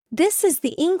This is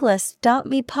the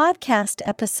Englist.me podcast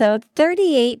episode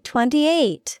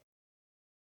 3828.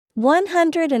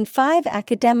 105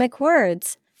 academic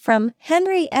words from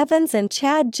Henry Evans and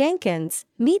Chad Jenkins,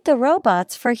 Meet the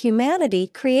Robots for Humanity,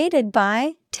 created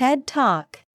by TED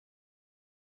Talk.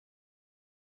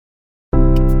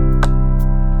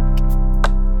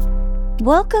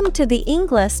 Welcome to the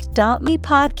Englist.me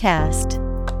podcast.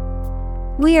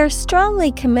 We are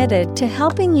strongly committed to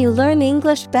helping you learn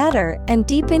English better and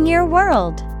deepen your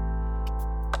world.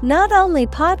 Not only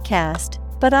podcast,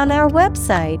 but on our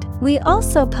website, we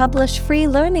also publish free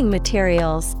learning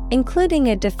materials, including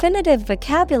a definitive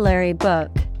vocabulary book,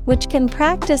 which can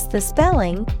practice the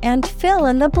spelling and fill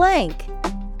in the blank.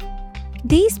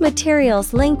 These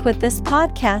materials link with this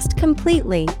podcast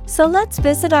completely, so let's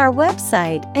visit our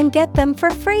website and get them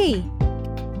for free.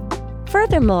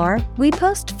 Furthermore, we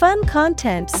post fun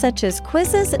content such as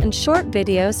quizzes and short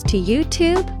videos to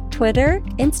YouTube, Twitter,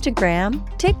 Instagram,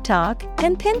 TikTok,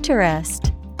 and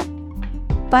Pinterest.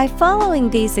 By following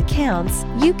these accounts,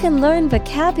 you can learn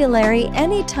vocabulary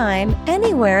anytime,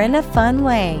 anywhere in a fun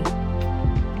way.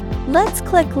 Let's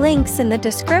click links in the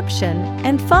description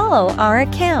and follow our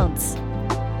accounts.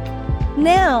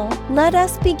 Now, let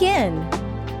us begin.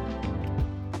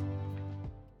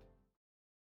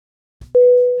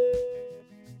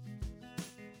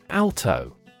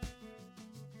 Alto.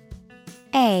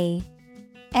 A-L-T-O.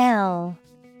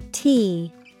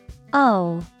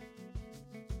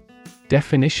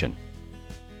 Definition: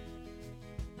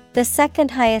 the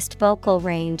second highest vocal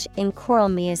range in choral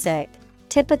music,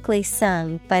 typically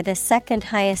sung by the second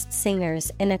highest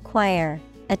singers in a choir,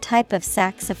 a type of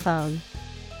saxophone.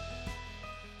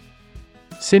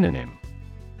 Synonym: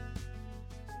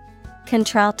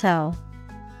 contralto,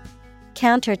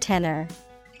 countertenor,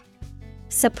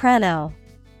 soprano.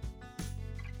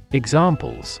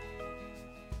 Examples: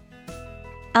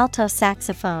 alto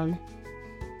saxophone,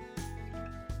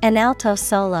 an alto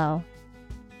solo.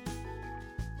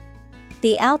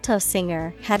 The alto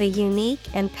singer had a unique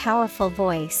and powerful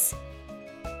voice.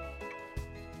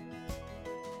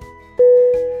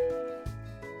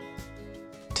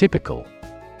 Typical.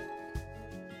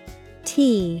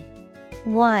 T-Y-P-I-C-A-L.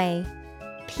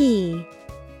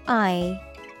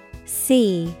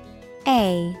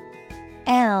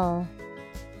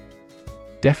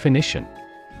 Definition: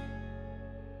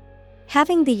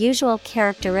 having the usual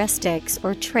characteristics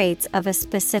or traits of a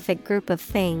specific group of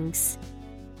things.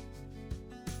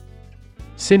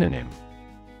 Synonym: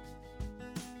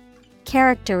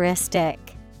 characteristic,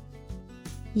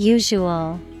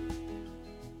 usual,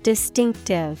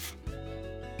 distinctive.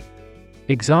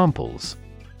 Examples: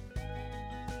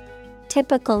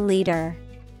 typical leader,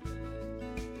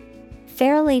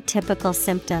 fairly typical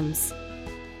symptoms.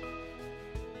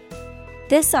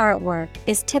 This artwork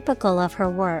is typical of her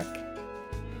work.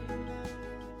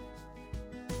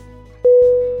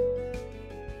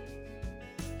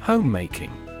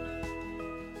 Homemaking.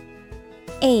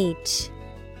 H-O-M-E-M-A-K-I-N-G.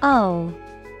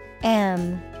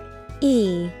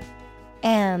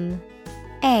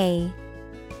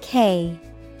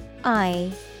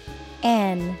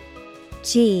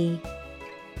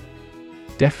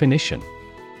 Definition: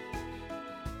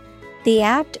 the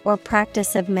act or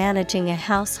practice of managing a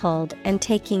household and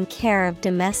taking care of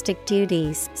domestic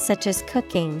duties such as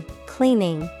cooking,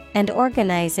 cleaning, and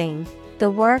organizing, the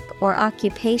work or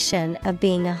occupation of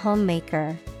being a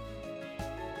homemaker.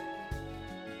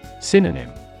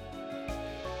 Synonym: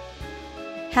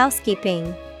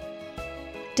 housekeeping,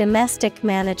 domestic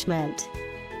management.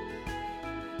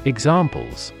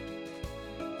 Examples: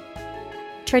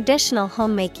 traditional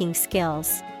homemaking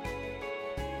skills,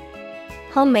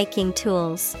 homemaking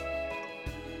tools.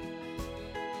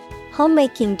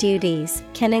 Homemaking duties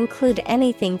can include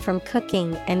anything from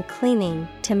cooking and cleaning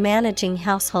to managing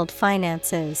household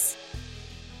finances.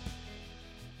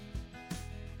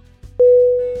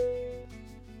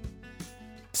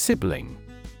 Sibling.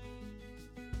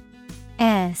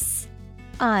 S-I-B-L-I-N-G.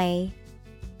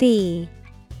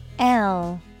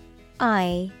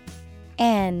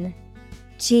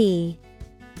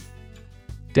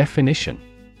 Definition: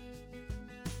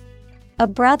 a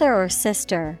brother or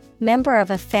sister, member of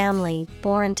a family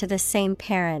born to the same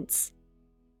parents.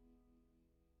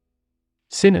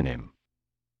 Synonym: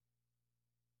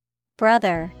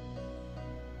 brother,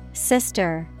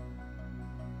 sister,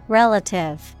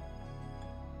 relative.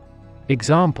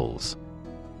 Examples: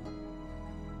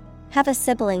 have a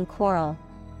sibling quarrel,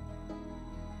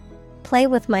 play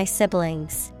with my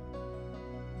siblings.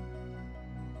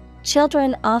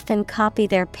 Children often copy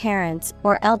their parents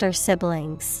or elder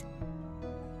siblings.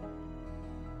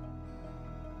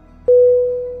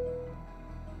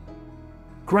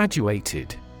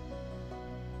 Graduated.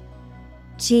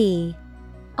 Graduated.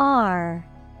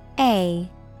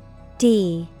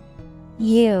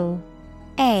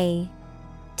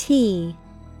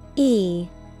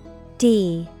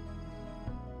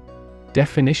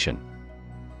 Definition: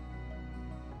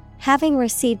 Having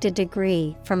received a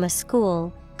degree from a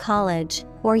school, college,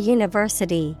 or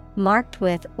university, marked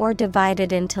with or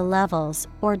divided into levels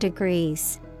or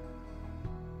degrees.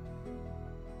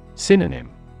 Synonym: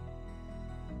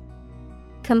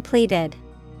 Completed,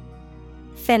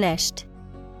 finished,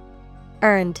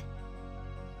 earned.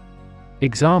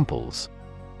 Examples: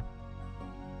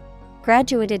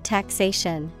 Graduated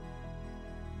taxation,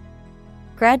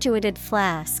 graduated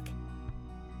flask.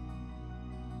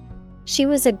 She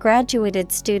was a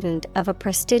graduated student of a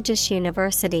prestigious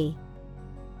university.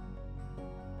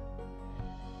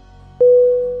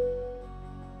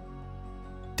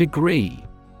 Degree.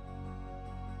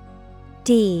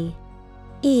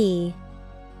 D-E-G-R-E-E.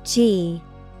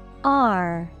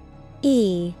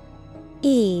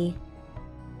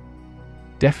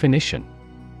 Definition: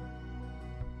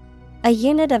 A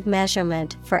unit of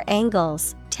measurement for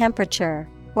angles, temperature,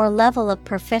 or level of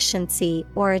proficiency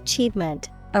or achievement,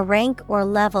 a rank or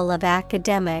level of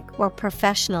academic or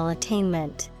professional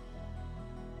attainment.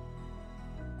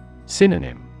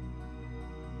 Synonym: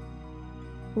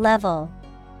 Level,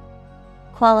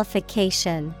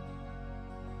 qualification,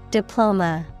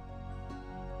 diploma.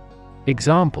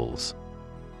 Examples: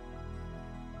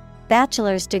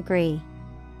 Bachelor's degree,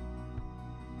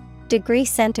 degree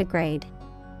centigrade.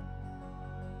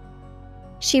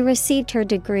 She received her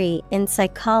degree in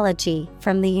psychology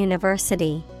from the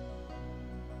university.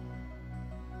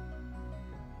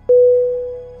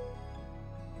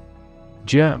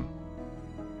 Germ.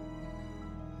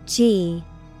 G-E-R-M.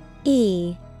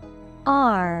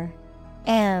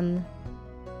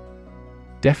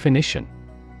 Definition: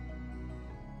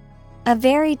 A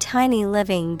very tiny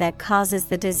living that causes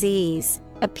the disease,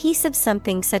 a piece of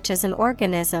something such as an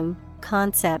organism,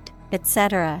 concept,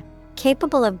 etc.,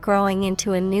 capable of growing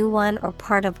into a new one or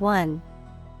part of one.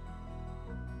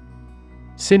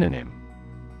 Synonym: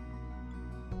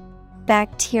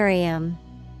 Bacterium,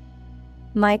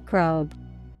 microbe,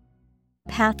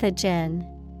 pathogen.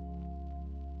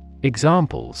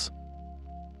 Examples: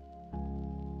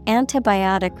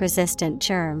 Antibiotic-resistant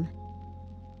germ,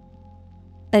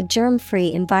 a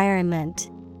germ-free environment.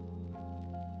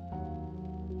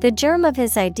 The germ of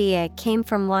his idea came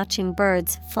from watching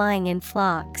birds flying in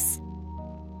flocks.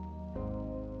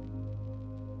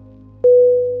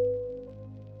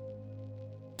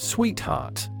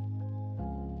 Sweetheart.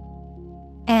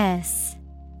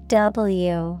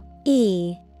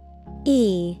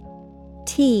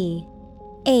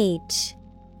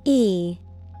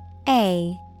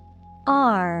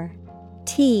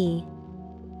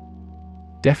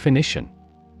 Definition: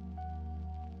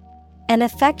 An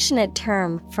affectionate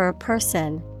term for a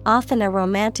person, often a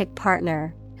romantic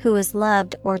partner, who is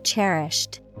loved or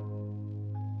cherished.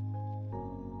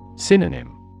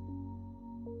 Synonym: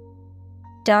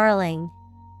 Darling,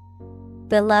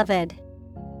 beloved,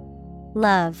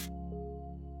 love.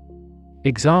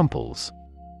 Examples: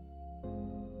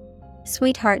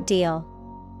 Sweetheart deal,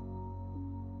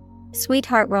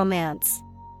 sweetheart romance.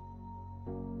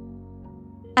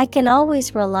 I can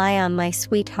always rely on my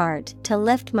sweetheart to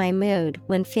lift my mood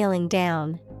when feeling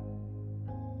down.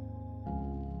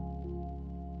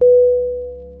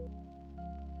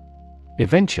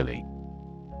 Eventually.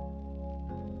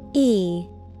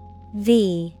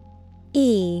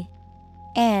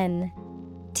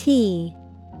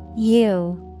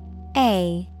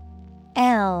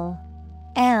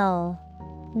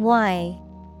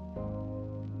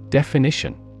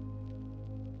 Definition: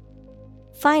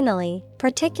 Finally,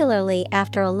 particularly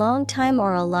after a long time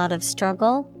or a lot of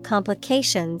struggle,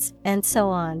 complications, and so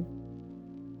on.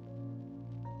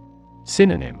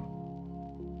 Synonym: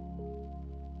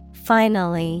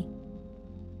 Finally,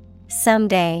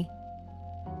 someday,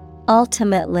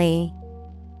 ultimately.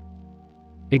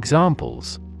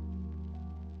 Examples: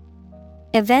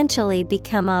 Eventually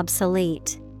become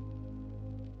obsolete,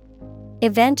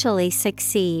 eventually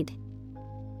succeed.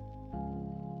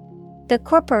 The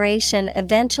corporation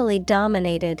eventually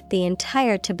dominated the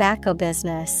entire tobacco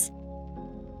business.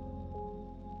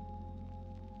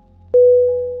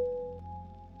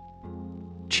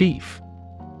 Chief.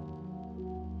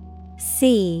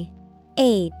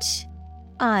 C-H-I-E-F.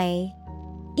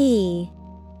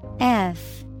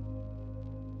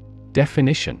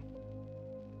 Definition: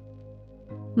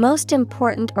 Most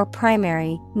important or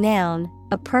primary, noun,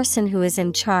 a person who is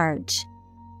in charge.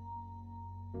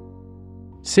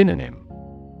 Synonym: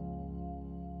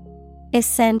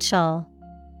 essential,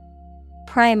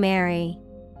 primary,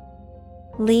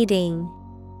 leading.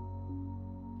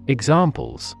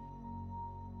 Examples: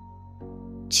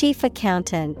 Chief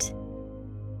accountant,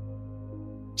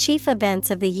 chief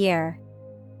events of the year.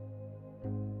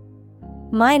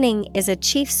 Mining is a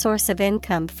chief source of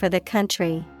income for the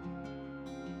country.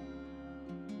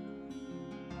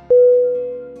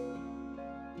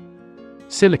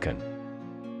 Silicon.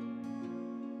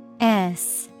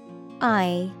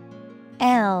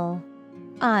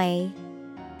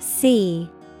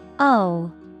 SILICON.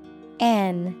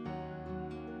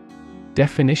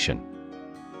 Definition: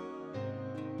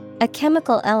 A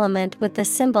chemical element with the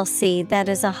symbol C that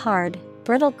is a hard,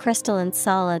 brittle crystalline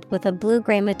solid with a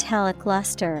blue-gray metallic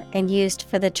luster and used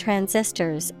for the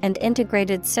transistors and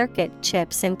integrated circuit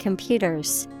chips in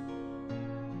computers.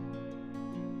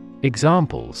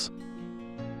 Examples: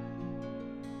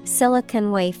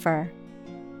 Silicon wafer,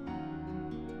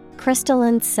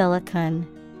 crystalline silicon.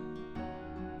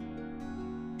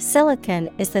 Silicon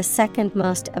is the second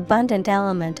most abundant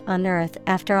element on Earth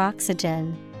after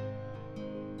oxygen.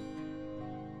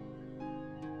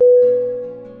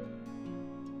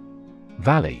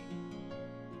 Valley.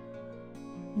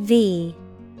 VALLEY.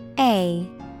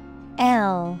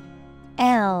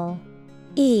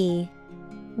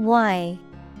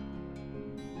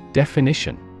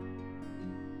 Definition: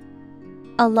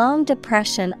 A long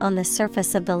depression on the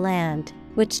surface of the land,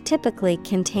 which typically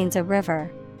contains a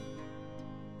river.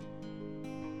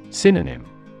 Synonym: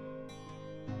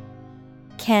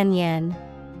 Canyon,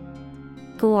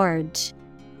 gorge,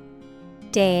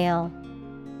 dale.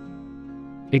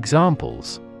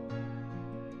 Examples: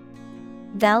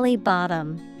 Valley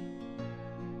bottom,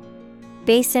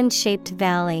 basin-shaped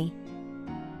valley.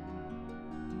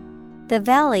 The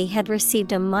valley had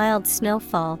received a mild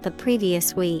snowfall the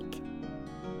previous week.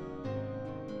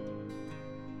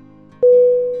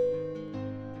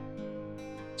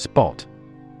 Spot.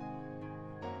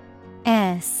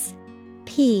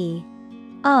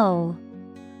 SPOT.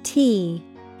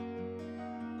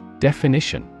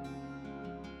 Definition: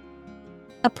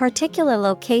 A particular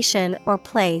location or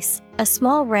place, a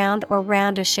small round or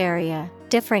roundish area,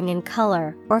 differing in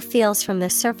color or feels from the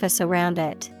surface around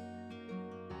it.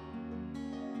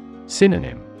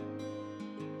 Synonym: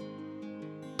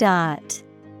 Dot,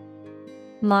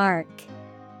 mark,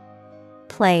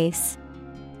 place.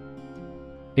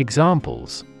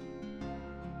 Examples: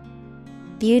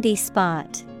 Beauty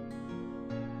spot,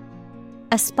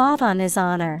 a spot on his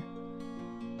honor.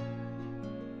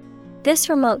 This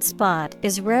remote spot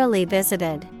is rarely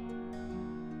visited.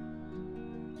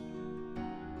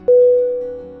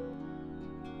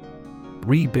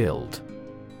 Rebuild.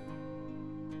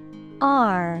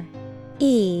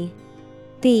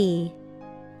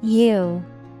 REBUILD.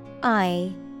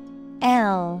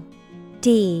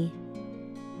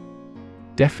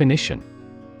 Definition: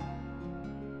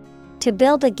 To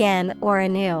build again or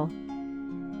anew.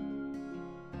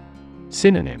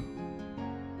 Synonym: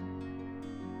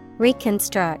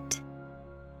 Reconstruct,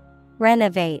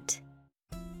 renovate,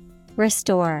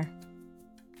 restore.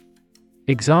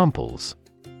 Examples: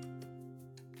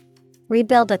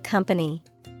 Rebuild a company,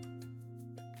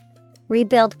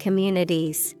 rebuild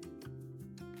communities.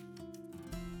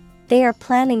 They are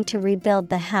planning to rebuild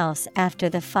the house after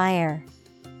the fire.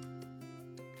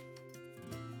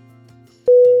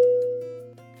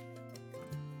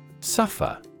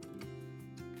 Suffer.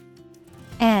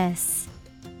 SUFFER.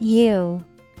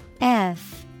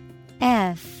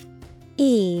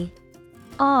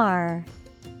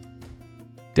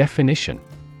 Definition: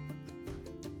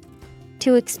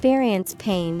 To experience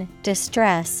pain,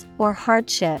 distress, or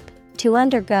hardship, to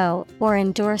undergo or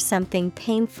endure something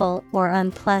painful or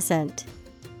unpleasant.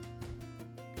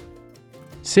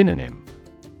 Synonym: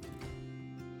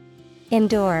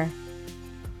 Endure,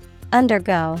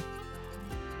 undergo,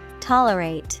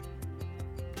 tolerate.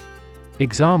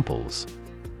 Examples: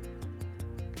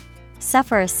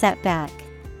 Suffer a setback,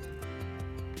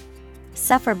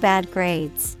 suffer bad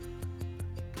grades.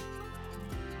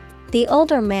 The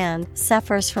older man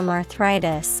suffers from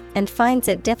arthritis and finds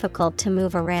it difficult to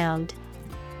move around.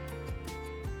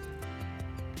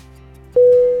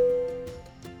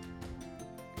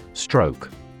 Stroke.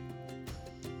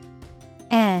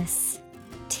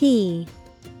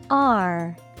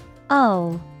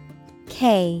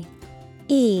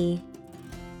 STROKE.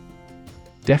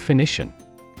 Definition: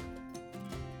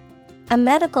 A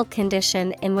medical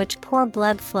condition in which poor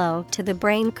blood flow to the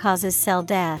brain causes cell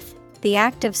death, the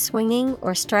act of swinging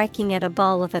or striking at a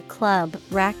ball with a club,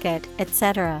 racket,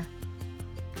 etc.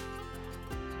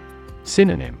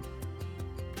 Synonym: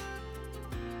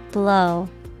 Blow,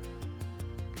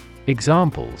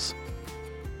 Examples: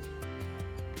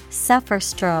 suffer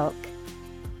stroke,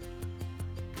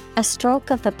 a stroke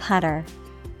of the putter.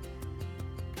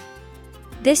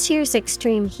 This year's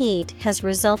extreme heat has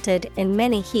resulted in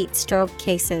many heat stroke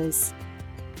cases.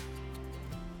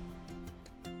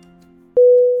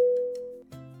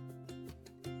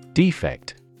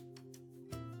 Defect.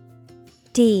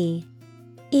 D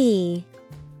E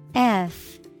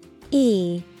F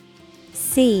E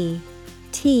C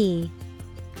T.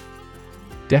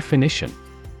 Definition: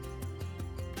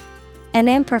 an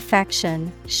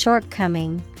imperfection,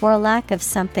 shortcoming, or lack of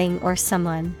something or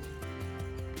someone.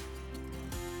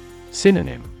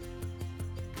 Synonym: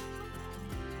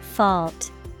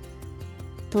 Fault,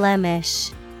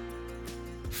 blemish,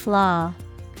 flaw.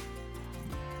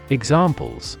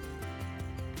 Examples: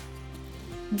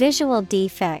 visual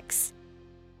defects,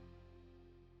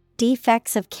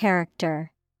 defects of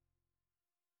character.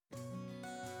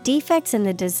 Defects in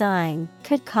the design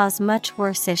could cause much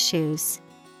worse issues.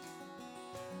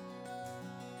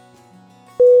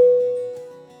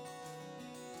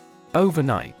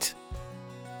 Overnight.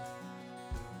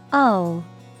 O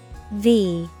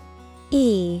V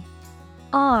E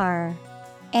R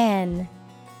N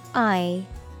I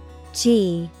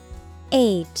G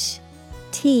H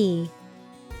T.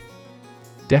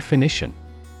 Definition: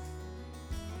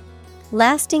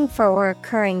 lasting for or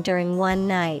occurring during one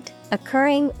night,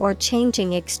 occurring or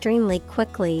changing extremely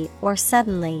quickly or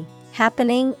suddenly,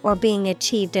 happening or being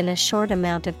achieved in a short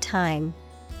amount of time.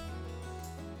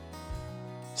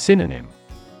 Synonym: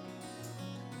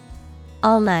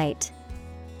 all night,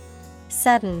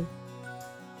 sudden,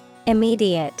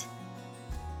 immediate.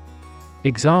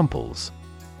 Examples: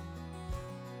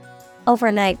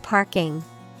 overnight parking,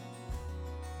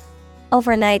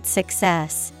 overnight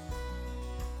success.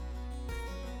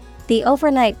 The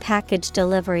overnight package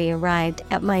delivery arrived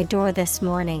at my door this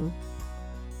morning.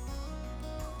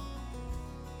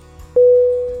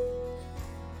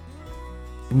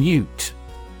 Mute.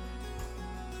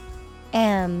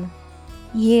 M-U-T-E.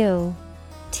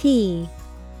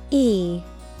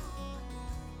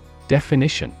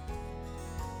 Definition: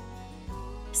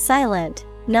 silent,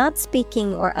 not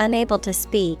speaking or unable to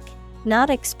speak, not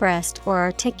expressed or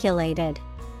articulated.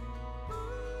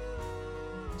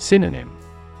 Synonym: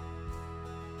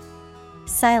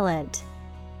 silent,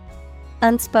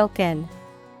 unspoken,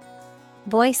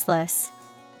 voiceless.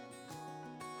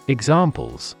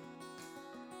 Examples: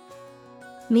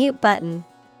 mute button,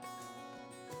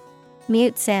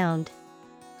 mute sound.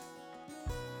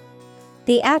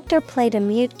 The actor played a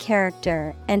mute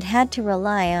character and had to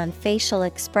rely on facial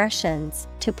expressions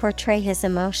to portray his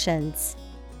emotions.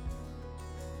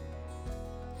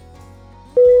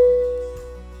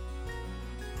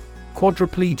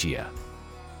 Quadriplegia.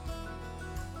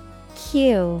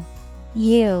 Q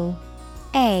U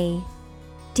A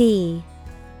D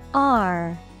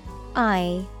R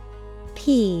I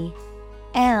P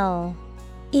L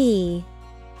E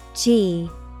G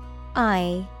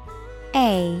I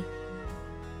A.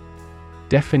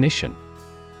 Definition: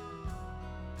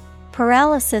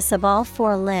 paralysis of all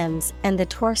four limbs and the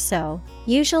torso,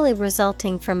 usually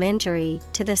resulting from injury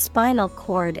to the spinal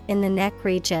cord in the neck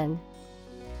region.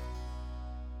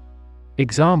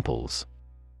 Examples: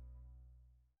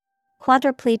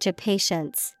 quadriplegia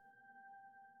patients,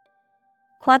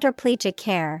 quadriplegia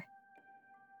care.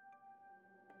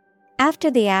 After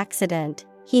the accident,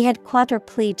 he had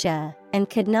quadriplegia and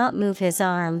could not move his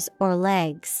arms or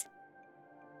legs.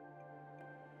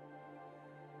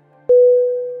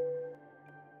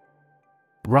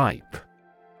 Ripe.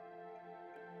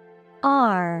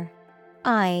 R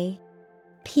I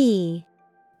P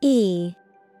E.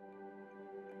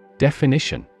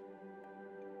 Definition: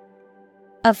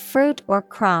 of fruit or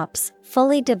crops,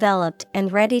 fully developed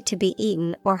and ready to be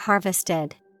eaten or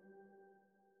harvested.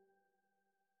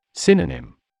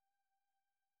 Synonym: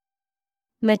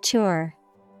 mature,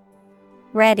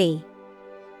 ready,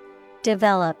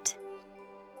 developed.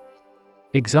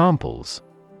 Examples: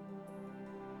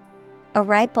 a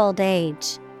ripe old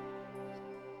age,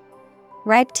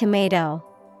 ripe tomato.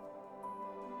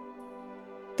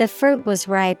 The fruit was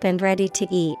ripe and ready to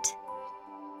eat.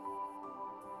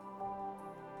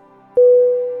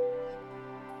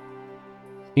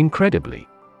 Incredibly.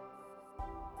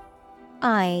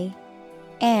 I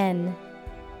N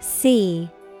C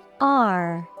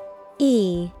R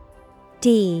E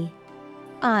D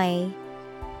I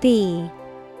B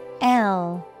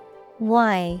L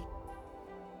Y.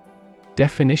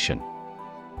 Definition: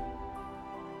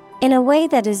 in a way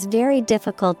that is very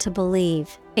difficult to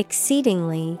believe,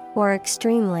 exceedingly or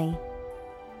extremely.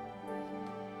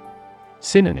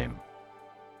 Synonym: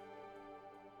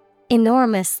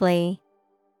 enormously,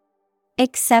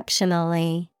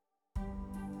 exceptionally,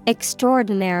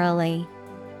 extraordinarily.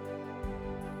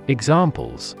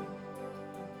 Examples: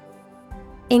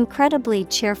 incredibly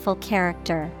cheerful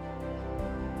character.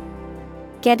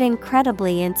 Get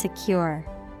incredibly insecure.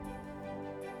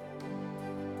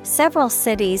 Several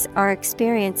cities are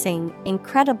experiencing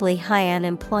incredibly high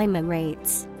unemployment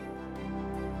rates.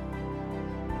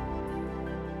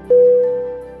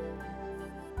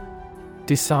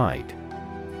 Decide.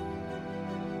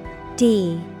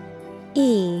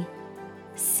 D-E-C-I-D-E.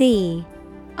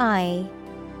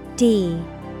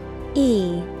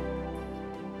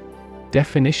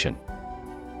 Definition: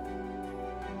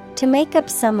 to make up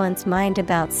someone's mind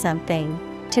about something,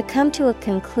 to come to a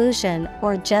conclusion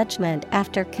or judgment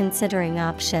after considering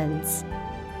options.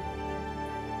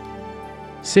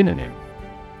 Synonym: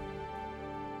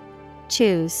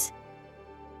 Choose,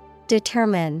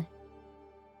 determine,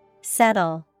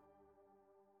 settle.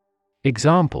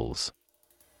 Examples: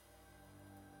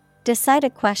 decide a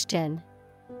question.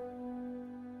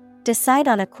 Decide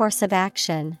on a course of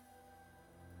action.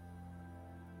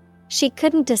 She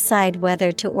couldn't decide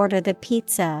whether to order the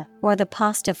pizza or the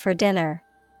pasta for dinner.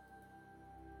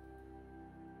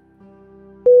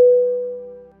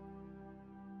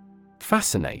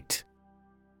 Fascinate.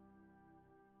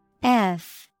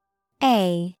 F-A-S-C-I-N-A-T-E.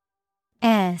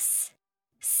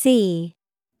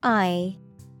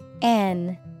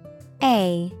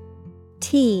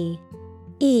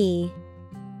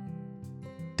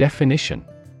 Definition: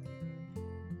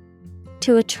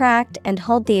 to attract and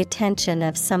hold the attention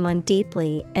of someone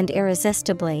deeply and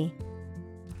irresistibly.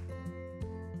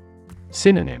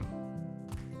 Synonym: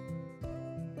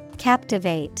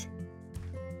 captivate,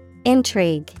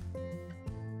 intrigue,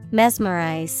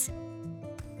 mesmerize.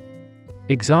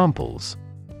 Examples: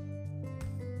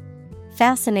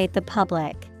 fascinate the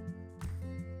public.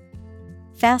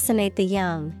 Fascinate the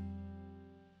young.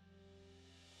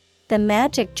 The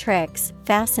magic tricks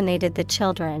fascinated the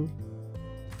children.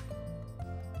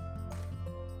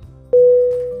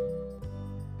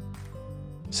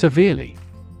 Severely.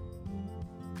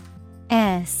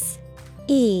 S-E-V-E-R-E-L-Y.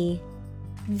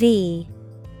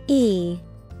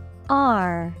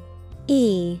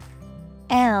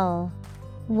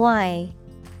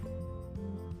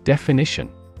 Definition: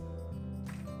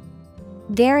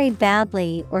 very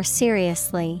badly or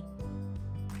seriously.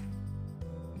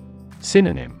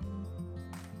 Synonym: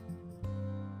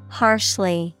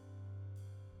 harshly,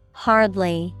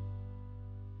 hardly,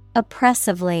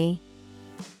 oppressively.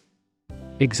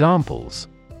 Examples: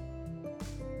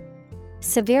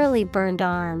 severely burned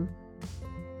arm.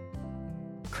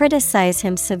 Criticize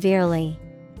him severely.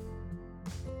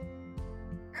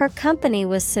 Her company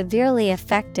was severely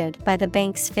affected by the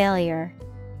bank's failure.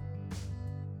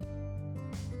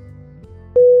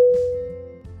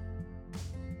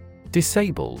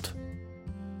 Disabled.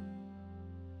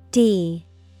 D-I-S-A-B-L-E-D.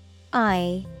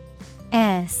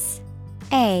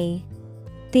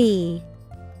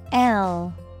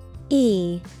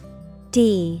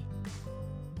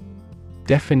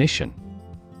 Definition: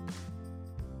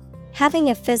 having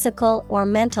a physical or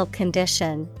mental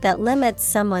condition that limits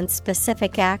someone's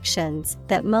specific actions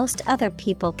that most other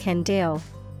people can do.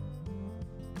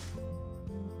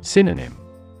 Synonym: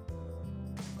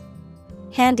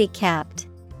 handicapped,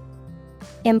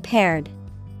 impaired,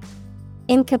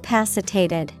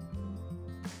 incapacitated.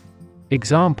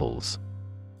 Examples: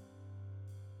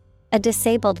 a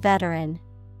disabled veteran.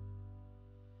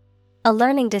 A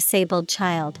learning disabled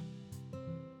child.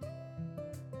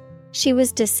 She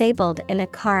was disabled in a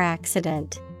car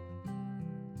accident.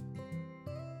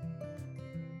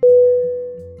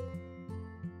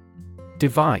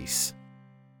 Device.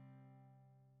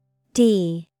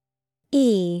 D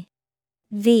E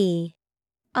V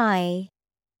I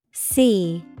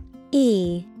C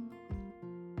E.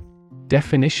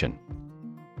 Definition: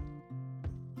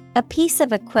 a piece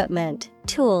of equipment,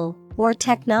 tool, or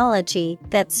technology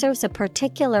that serves a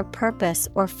particular purpose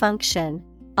or function,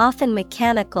 often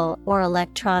mechanical or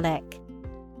electronic.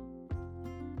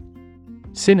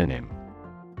 Synonym: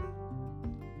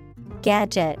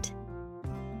 gadget,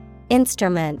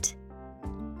 instrument,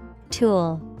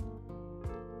 tool.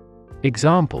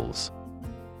 Examples: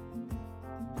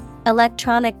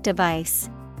 electronic device,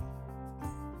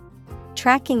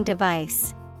 tracking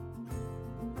device.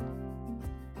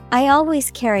 I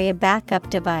always carry a backup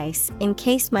device in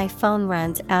case my phone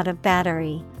runs out of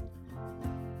battery.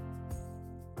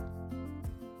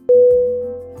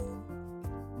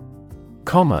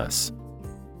 Commerce.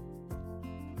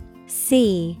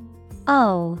 C-O-M-M-E-R-C-E.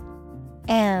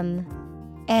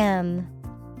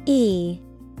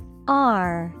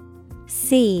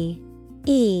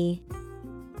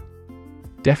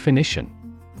 Definition: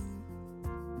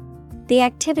 the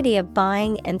activity of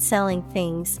buying and selling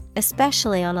things,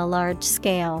 especially on a large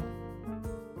scale.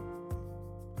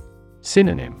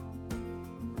 Synonym: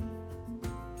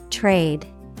 Trade,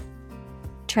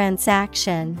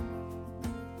 transaction,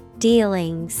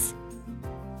 dealings.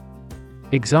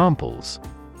 Examples: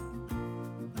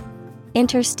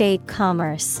 interstate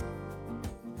commerce,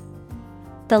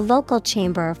 the local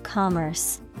chamber of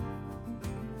commerce.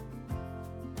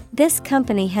 This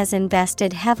company has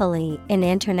invested heavily in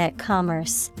internet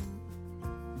commerce.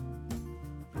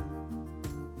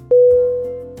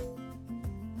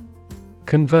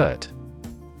 Convert: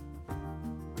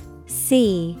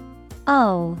 CONVERT.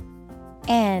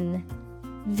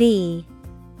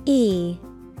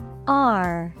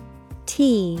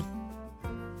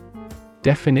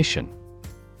 Definition: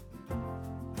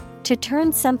 to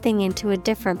turn something into a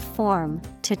different form,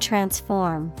 to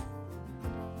transform.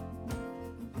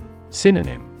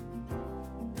 Synonym: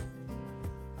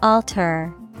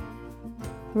 alter,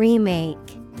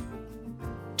 remake,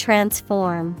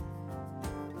 transform.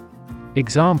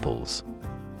 Examples: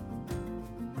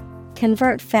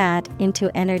 convert fat into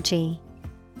energy.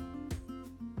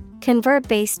 Convert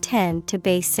base 10 to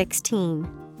base 16.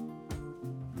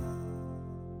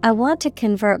 I want to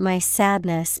convert my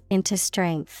sadness into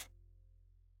strength.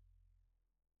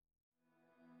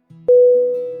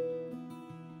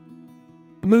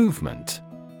 Movement: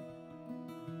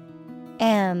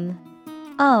 MOVEMENT.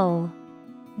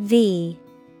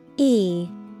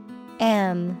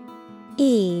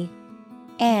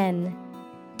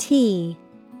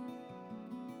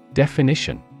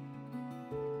 Definition: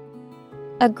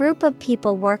 a group of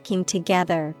people working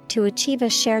together to achieve a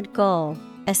shared goal,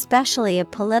 especially a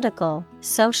political,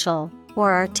 social,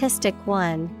 or artistic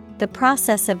one, the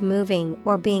process of moving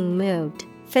or being moved,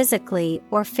 physically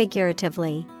or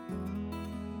figuratively.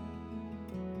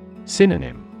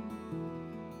 Synonym: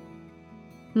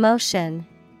 motion,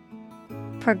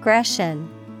 progression,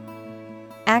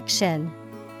 action.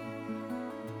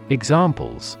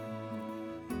 Examples: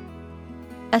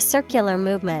 a circular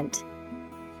movement.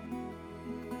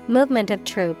 Movement of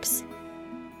troops.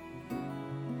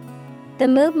 The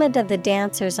movement of the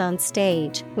dancers on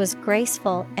stage was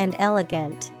graceful and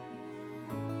elegant.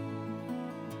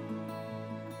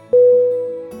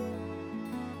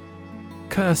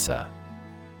 Cursor: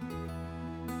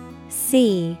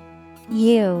 CURSOR.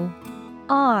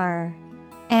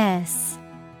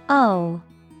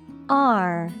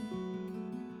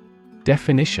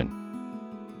 Definition: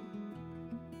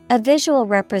 a visual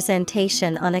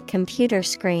representation on a computer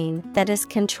screen that is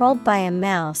controlled by a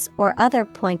mouse or other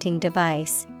pointing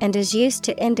device and is used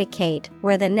to indicate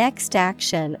where the next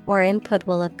action or input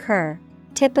will occur,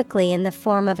 typically in the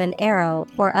form of an arrow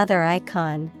or other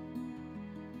icon.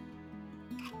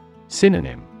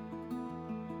 Synonym: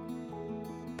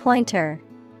 pointer,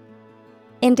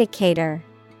 indicator,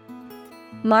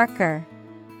 marker.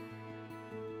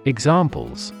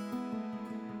 Examples: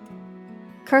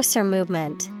 cursor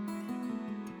movement.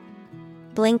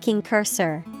 Blinking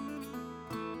cursor.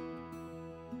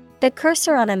 The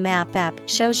cursor on a map app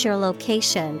shows your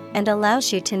location and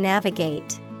allows you to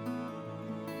navigate.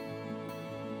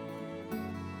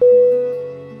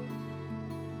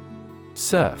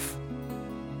 Surf: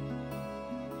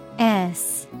 SURF.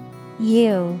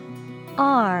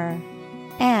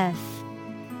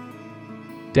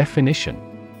 Definition: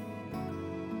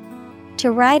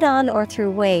 to ride on or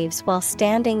through waves while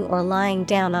standing or lying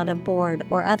down on a board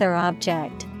or other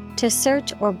object. To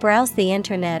search or browse the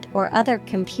internet or other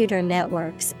computer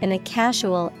networks in a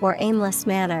casual or aimless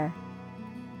manner.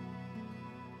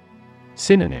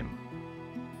 Synonym: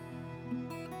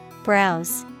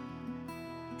 browse,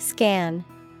 scan,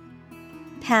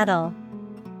 paddle.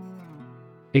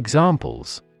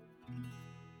 Examples: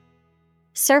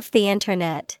 surf the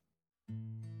internet.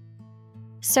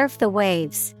 Surf the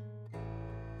waves.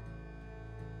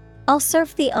 I'll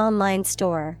surf the online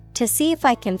store to see if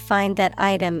I can find that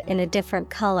item in a different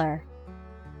color.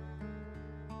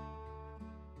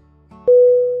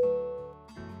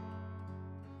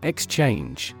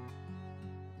 Exchange: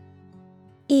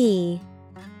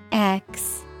 EXCHANGE.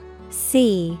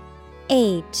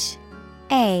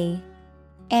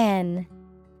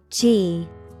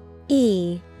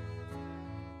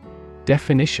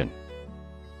 Definition: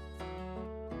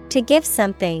 to give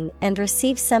something and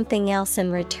receive something else in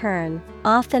return,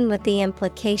 often with the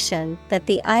implication that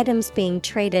the items being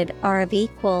traded are of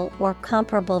equal or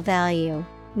comparable value.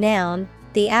 Noun,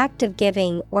 the act of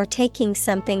giving or taking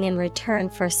something in return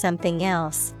for something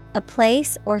else, A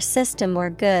place or system where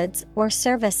goods or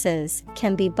services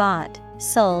can be bought,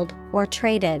 sold, or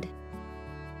traded.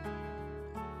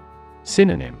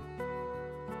 Synonym: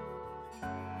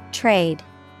 Trade,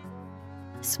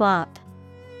 swap,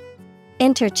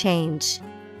 interchange.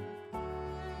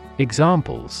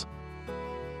 Examples: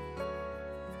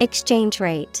 Exchange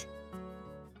rate.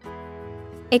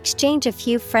 Exchange a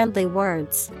few friendly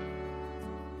words.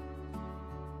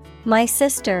 My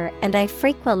sister and I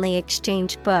frequently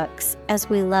exchange books as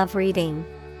we love reading.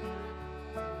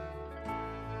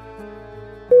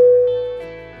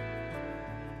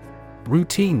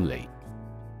 Routinely.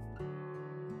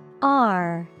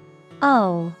 R-O-U-T-I-N-E-L-Y.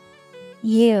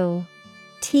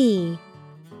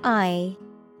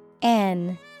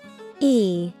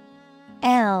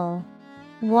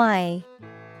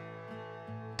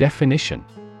 Definition: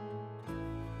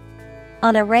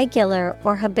 On a regular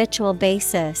or habitual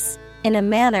basis, in a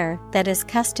manner that is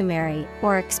customary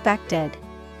or expected.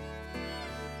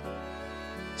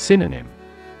 Synonym: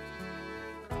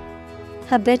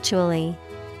 Habitually,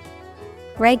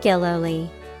 regularly,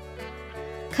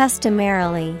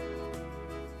 customarily.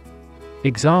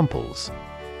 Examples: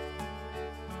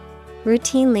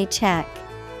 Routinely check.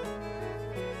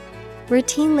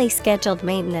 Routinely scheduled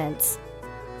maintenance.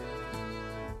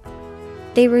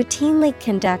 They routinely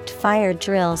conduct fire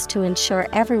drills to ensure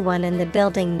everyone in the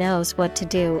building knows what to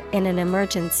do in an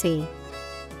emergency.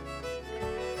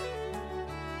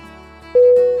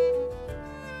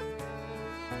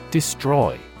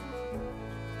 Destroy.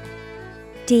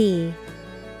 D-E-S-T-R-O-Y.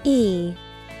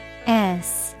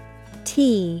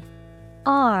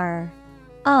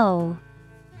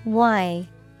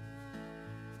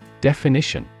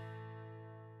 Definition: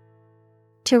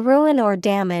 To ruin or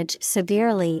damage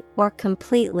severely or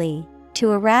completely,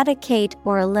 to eradicate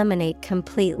or eliminate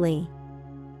completely.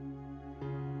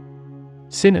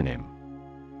 Synonym: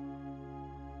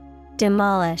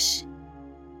 Demolish,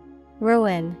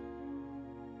 ruin,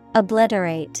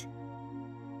 obliterate.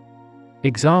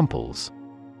 Examples: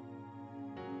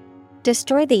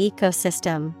 Destroy the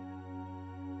ecosystem.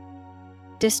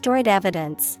 Destroyed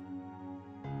evidence.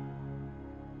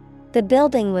 The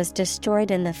building was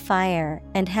destroyed in the fire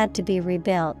and had to be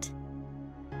rebuilt.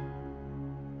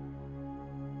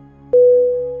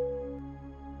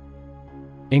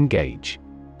 Engage.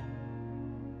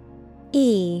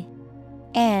 E-N-G-A-G-E.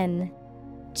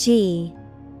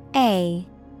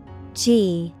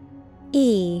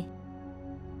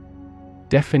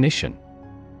 Definition: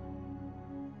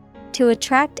 To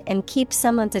attract and keep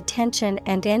someone's attention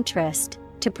and interest,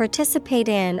 to participate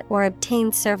in or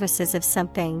obtain services of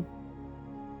something.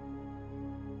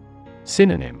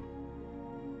 Synonym: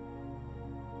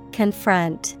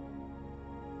 Confront,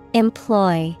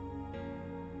 employ,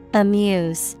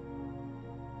 amuse.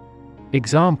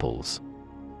 Examples: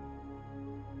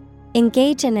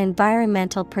 Engage in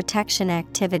environmental protection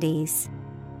activities.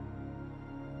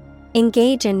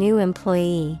 Engage a new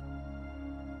employee.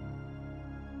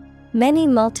 Many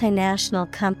multinational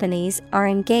companies are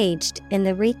engaged in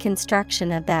the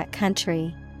reconstruction of that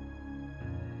country.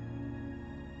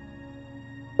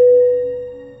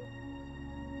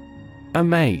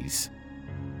 Amaze.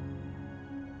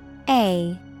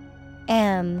 A-M-A-Z-E.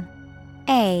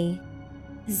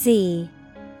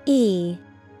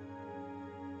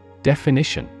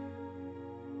 Definition: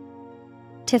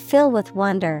 To fill with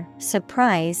wonder,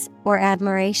 surprise, or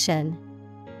admiration.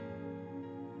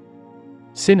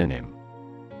 Synonym: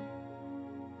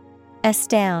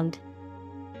 Astound,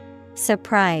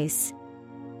 surprise,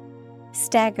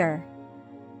 stagger.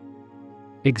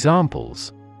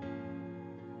 Examples: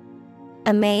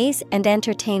 Amaze and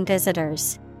entertain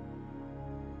visitors.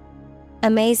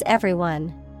 Amaze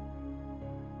everyone.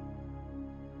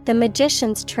 The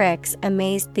magician's tricks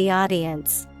amazed the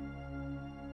audience.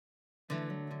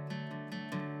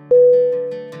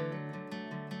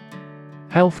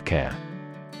 Healthcare.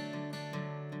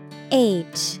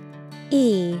 H-E-A-L-T-H-C-A-R-E.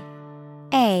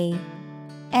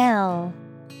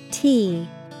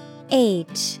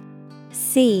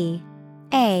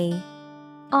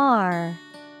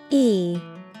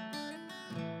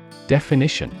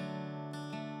 Definition: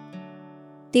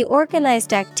 The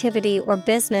organized activity or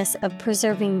business of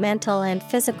preserving mental and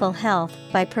physical health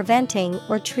by preventing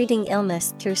or treating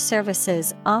illness through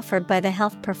services offered by the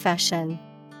health profession.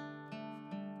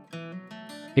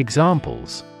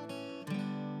 Examples: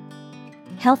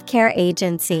 Healthcare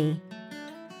agency.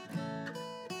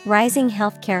 Rising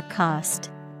healthcare cost.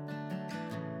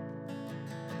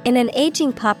 In an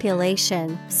aging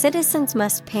population, citizens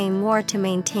must pay more to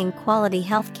maintain quality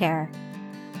healthcare.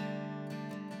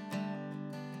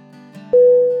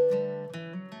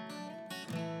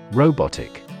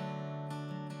 Robotic.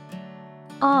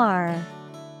 R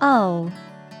O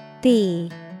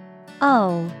B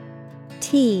O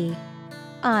T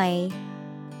I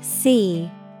C.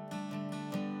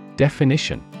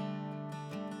 Definition: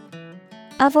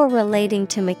 Of or relating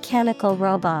to mechanical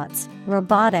robots,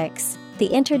 robotics, the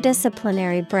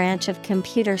interdisciplinary branch of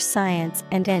computer science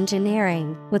and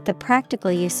engineering, with the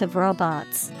practical use of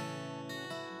robots.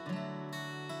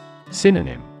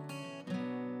 Synonym: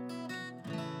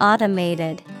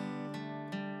 Automated,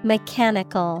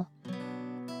 mechanical,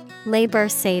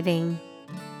 labor-saving.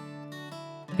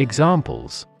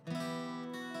 Examples: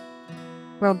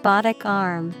 Robotic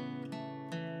arm,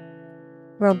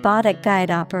 robotic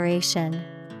guide operation.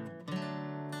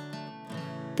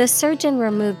 The surgeon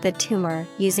removed the tumor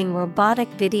using robotic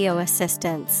video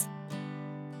assistance.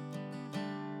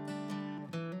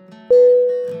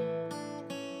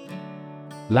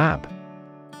 Lab.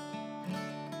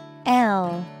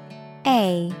 L-A-B.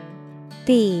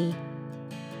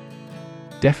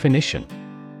 Definition: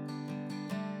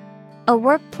 A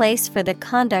workplace for the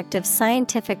conduct of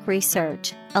scientific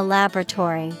research, a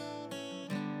laboratory.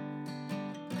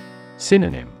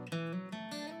 Synonym: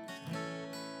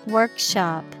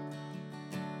 Workshop,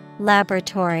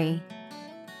 laboratory,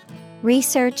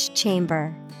 research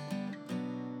chamber.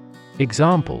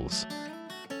 Examples: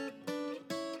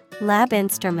 Lab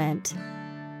instrument,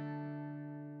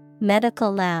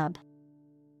 medical lab.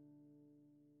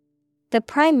 The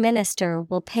Prime Minister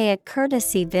will pay a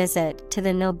courtesy visit to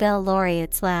the Nobel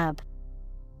laureate's lab.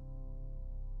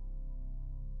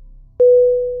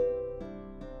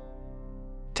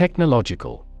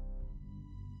 Technological.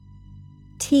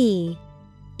 T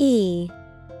E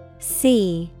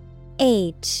C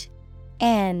H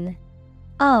N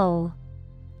O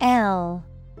L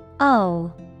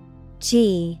O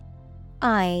G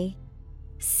I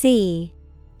C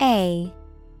A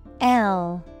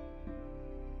L.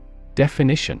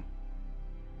 Definition: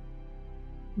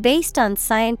 Based on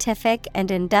scientific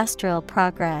and industrial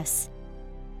progress.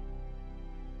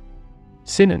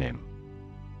 Synonym: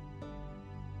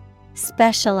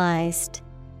 Specialized,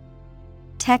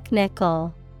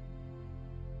 technical.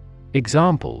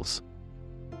 Examples: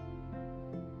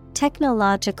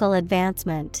 Technological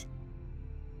advancement,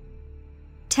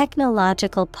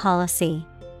 technological policy.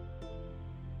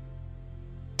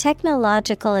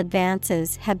 Technological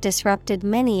advances have disrupted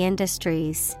many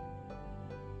industries.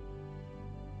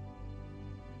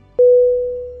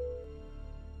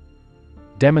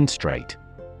 Demonstrate.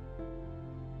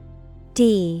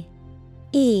 D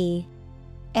E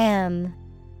M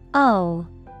O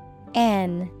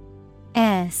N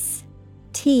S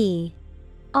T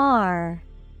R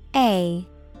A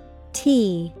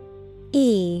T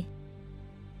E.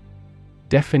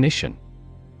 Definition: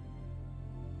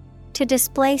 To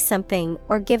display something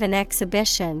or give an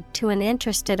exhibition to an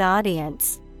interested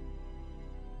audience.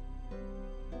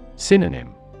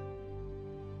 Synonym: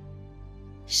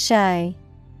 Show,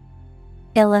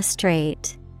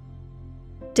 illustrate,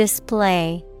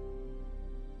 display.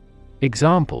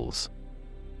 Examples: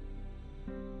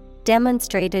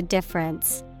 Demonstrate a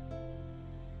difference,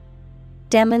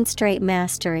 demonstrate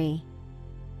mastery.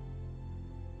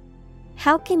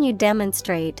 How can you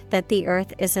demonstrate that the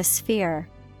Earth is a sphere?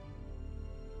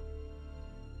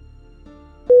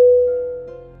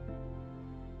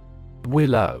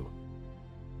 Willow.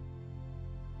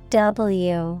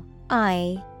 W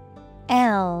I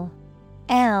L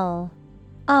L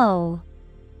O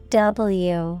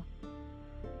W.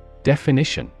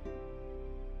 Definition: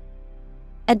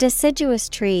 A deciduous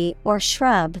tree or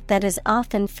shrub that is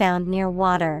often found near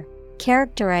water,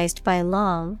 characterized by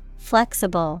long,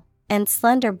 flexible, and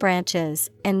slender branches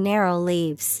and narrow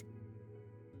leaves.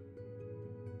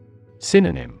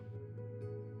 Synonym: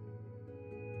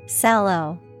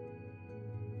 Sallow,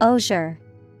 osier,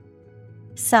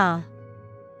 saw.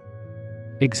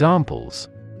 Examples: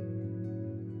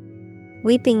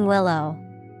 Weeping willow,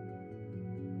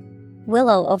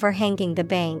 willow overhanging the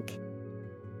bank.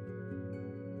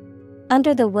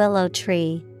 Under the willow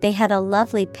tree, they had a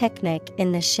lovely picnic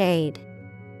in the shade.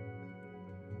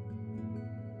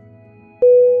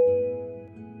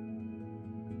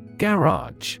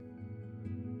 Garage.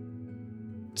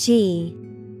 G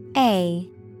A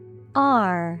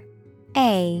R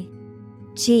A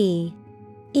G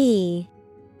E.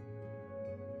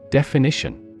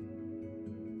 Definition: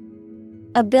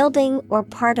 A building or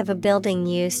part of a building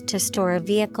used to store a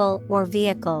vehicle or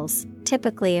vehicles,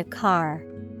 typically a car.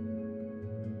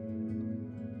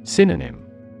 Synonym: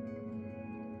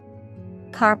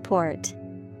 Carport,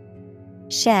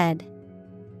 shed,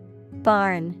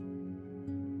 barn.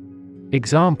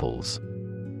 Examples: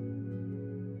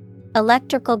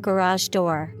 Electrical garage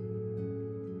door,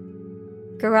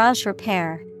 garage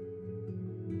repair.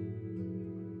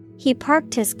 He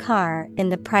parked his car in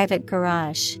the private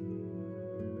garage.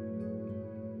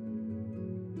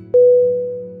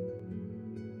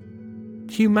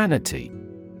 Humanity.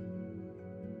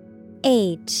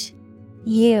 Humanity.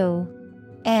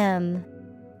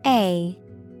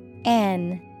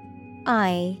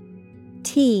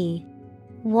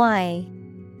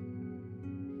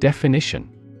 Definition.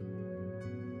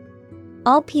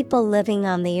 All people living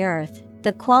on the earth,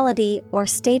 the quality or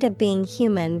state of being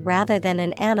human rather than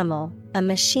an animal, a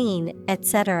machine,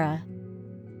 etc.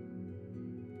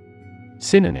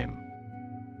 Synonym.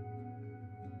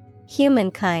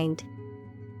 Humankind,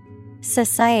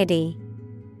 society,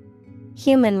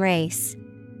 human race.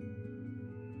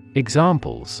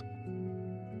 Examples.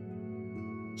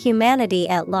 Humanity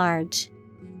at large.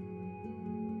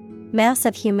 Mass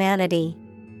of humanity.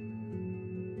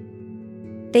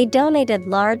 They donated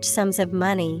large sums of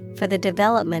money for the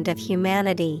development of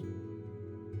humanity.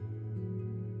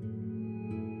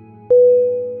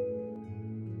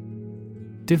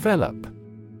 Develop.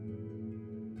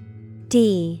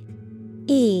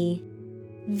 D-E-V-E-L-O-P.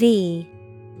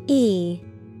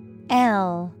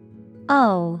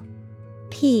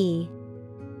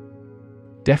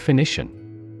 Definition.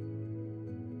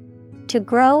 To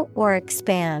grow or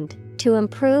expand, to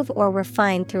improve or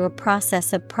refine through a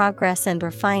process of progress and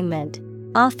refinement,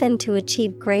 often to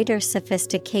achieve greater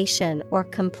sophistication or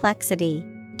complexity,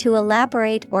 to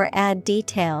elaborate or add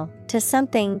detail to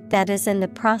something that is in the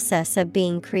process of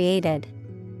being created.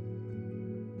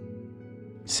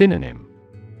 Synonym.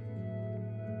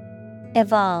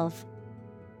 Evolve,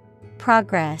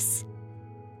 progress,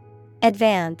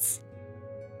 advance.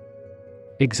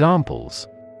 Examples.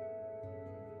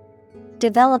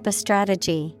 Develop a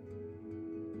strategy.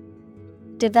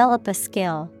 Develop a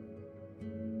skill.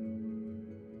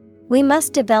 We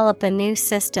must develop a new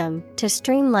system to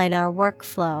streamline our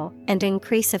workflow and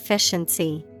increase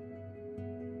efficiency.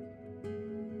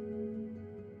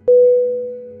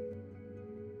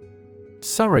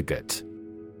 Surrogate.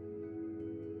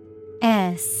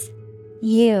 S-U-R-R-O-G-A-T-E.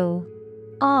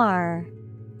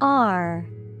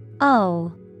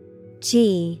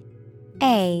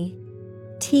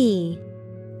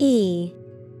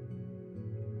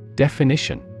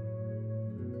 Definition.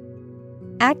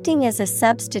 Acting as a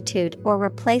substitute or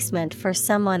replacement for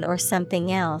someone or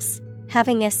something else,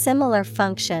 having a similar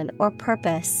function or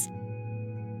purpose.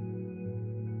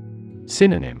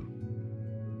 Synonym.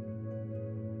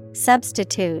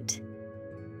 Substitute,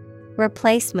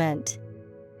 replacement,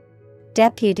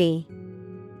 deputy.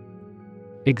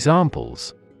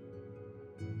 Examples.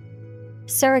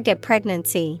 Surrogate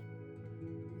pregnancy.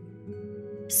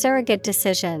 Surrogate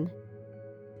decision.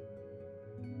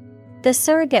 The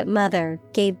surrogate mother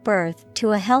gave birth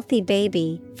to a healthy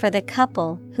baby for the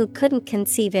couple who couldn't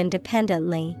conceive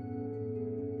independently.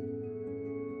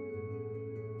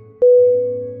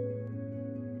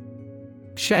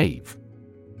 Shave.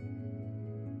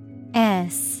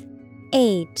 S-H-A-V-E.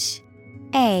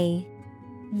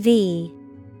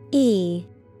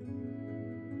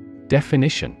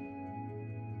 Definition.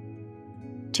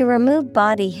 To remove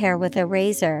body hair with a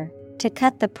razor, to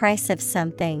cut the price of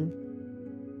something.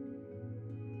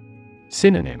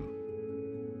 Synonym.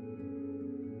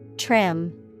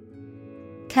 Trim,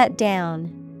 cut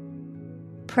down,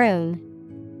 prune.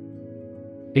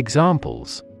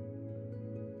 Examples.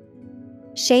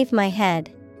 Shave my head.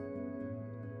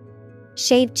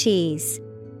 Shave cheese.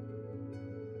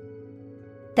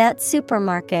 That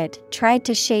supermarket tried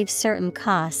to shave certain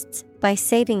costs by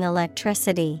saving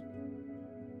electricity.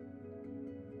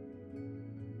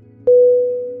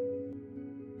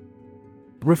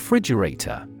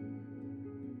 Refrigerator.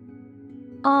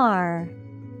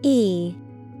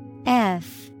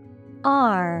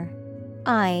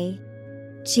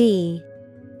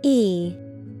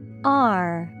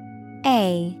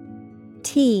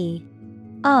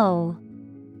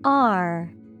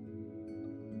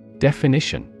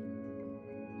 Definition.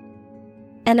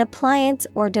 An appliance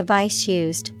or device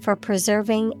used for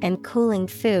preserving and cooling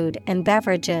food and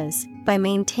beverages by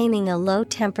maintaining a low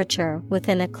temperature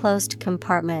within a closed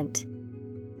compartment.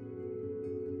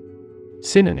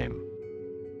 Synonym.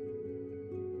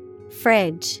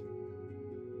 Fridge,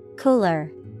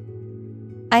 cooler,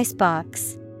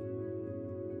 icebox.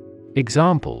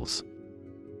 Examples.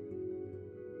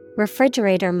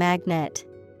 Refrigerator magnet.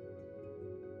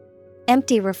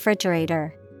 Empty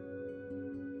refrigerator.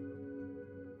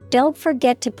 Don't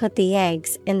forget to put the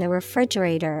eggs in the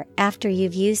refrigerator after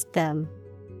you've used them.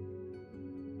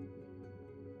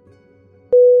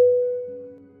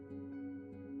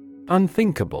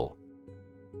 Unthinkable.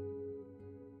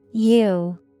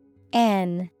 U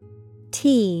N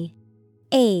T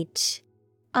H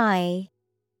I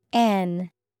N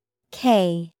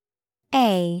K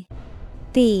A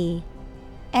B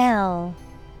L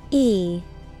E.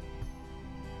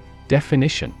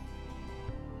 Definition: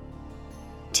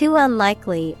 Too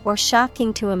unlikely or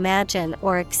shocking to imagine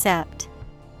or accept.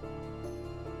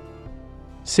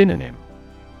 Synonym: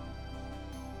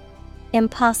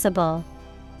 Impossible,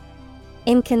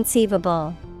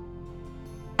 inconceivable,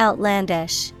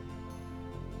 outlandish.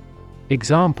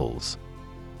 Examples: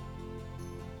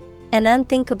 An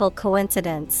unthinkable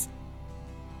coincidence.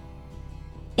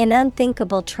 In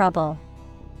unthinkable trouble.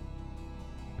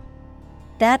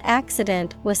 That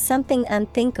accident was something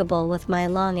unthinkable with my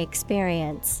long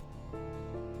experience.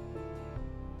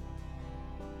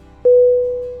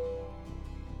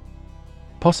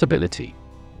 Possibility.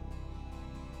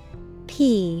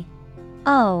 P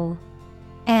O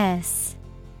S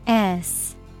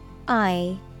S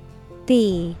I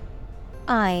B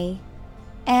I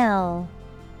L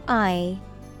I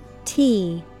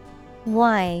T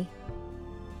Y.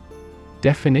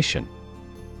 Definition: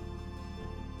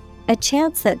 A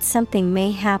chance that something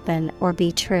may happen or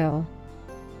be true.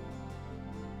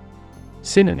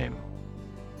 Synonym: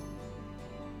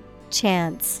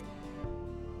 Chance,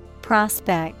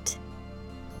 prospect,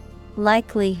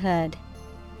 likelihood.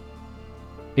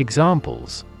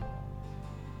 Examples: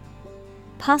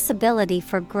 Possibility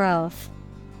for growth.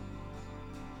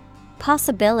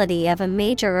 Possibility of a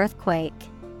major earthquake.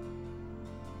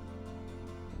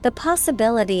 The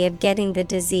possibility of getting the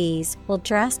disease will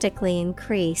drastically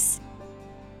increase.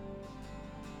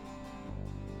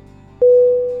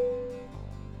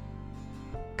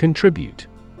 Contribute.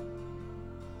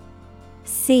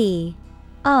 C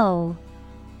O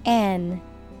N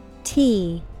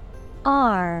T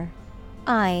R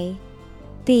I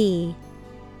B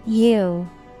U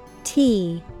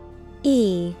T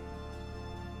E.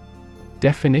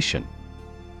 Definition: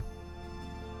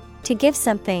 To give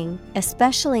something,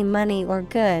 especially money or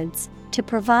goods, to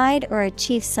provide or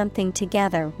achieve something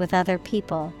together with other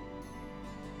people.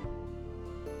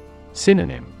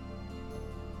 Synonym: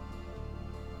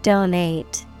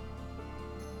 Donate,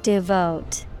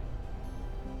 devote,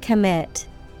 commit.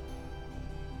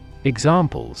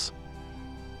 Examples: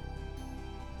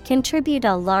 Contribute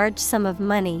a large sum of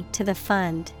money to the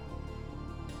fund.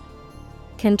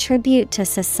 Contribute to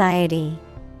society.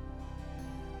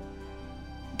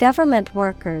 Government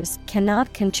workers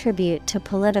cannot contribute to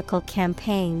political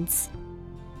campaigns.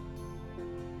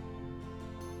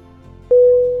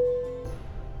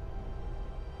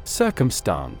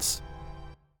 Circumstance.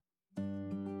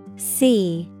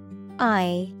 C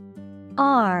I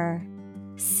R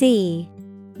C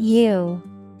U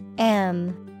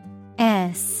M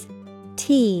S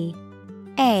T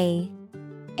A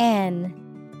N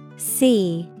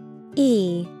C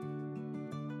E.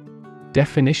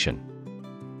 Definition: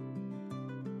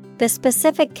 The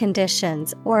specific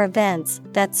conditions or events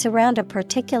that surround a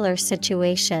particular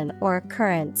situation or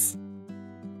occurrence.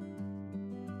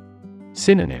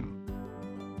 Synonym: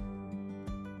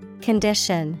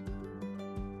 Condition,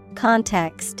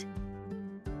 context,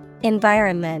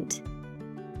 environment.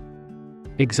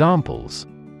 Examples: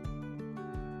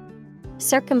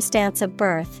 Circumstance of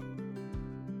birth.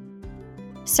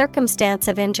 Circumstance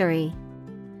of injury.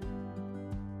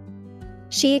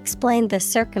 She explained the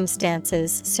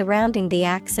circumstances surrounding the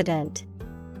accident.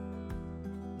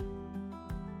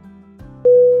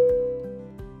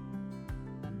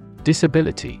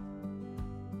 Disability.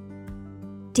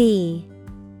 D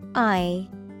I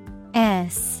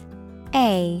S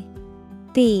A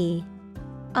B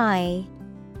I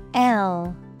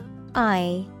L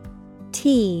I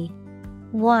T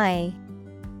Y.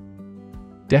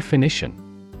 Definition: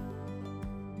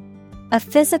 A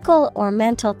physical or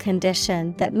mental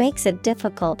condition that makes it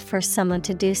difficult for someone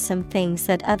to do some things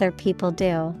that other people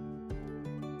do.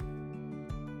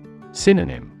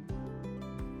 Synonym: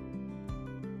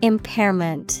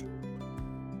 Impairment,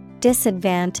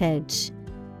 disadvantage,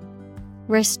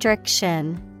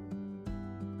 restriction.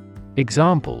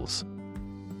 Examples: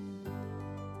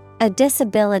 A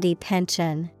disability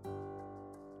pension.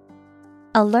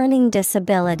 A learning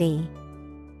disability.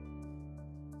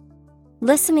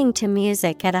 Listening to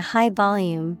music at a high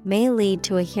volume may lead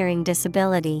to a hearing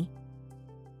disability.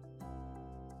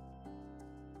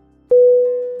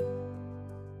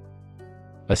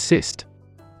 Assist.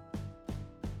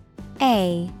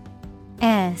 A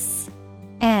S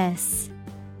S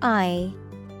I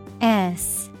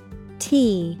S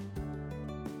T.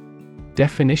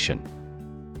 Definition: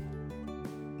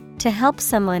 To help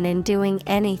someone in doing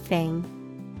anything.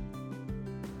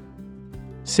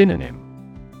 Synonym.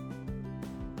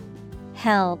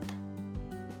 Help,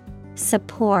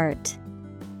 support,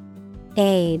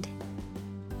 aid.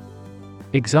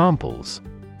 Examples: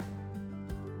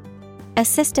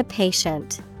 Assist a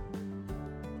patient.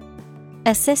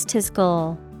 Assist his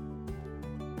goal.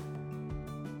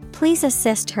 Please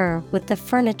assist her with the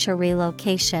furniture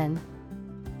relocation.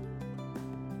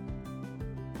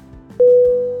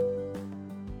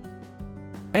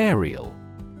 Aerial.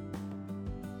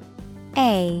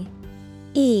 A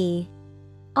E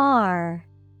R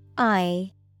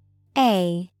I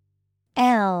A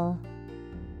L.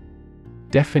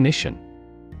 Definition: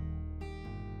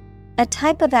 A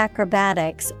type of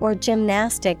acrobatics or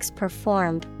gymnastics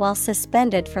performed while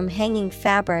suspended from hanging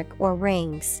fabric or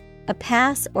rings, a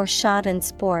pass or shot in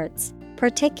sports,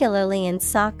 particularly in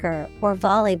soccer or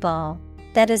volleyball,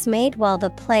 that is made while the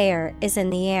player is in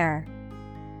the air.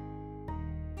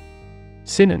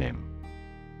 Synonym: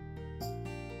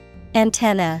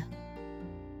 Antenna,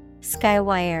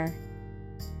 skywire,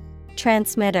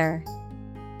 transmitter.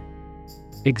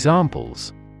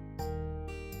 Examples: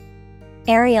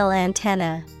 Aerial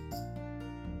antenna,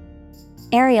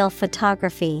 aerial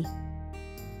photography.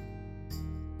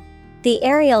 The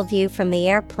aerial view from the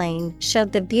airplane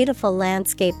showed the beautiful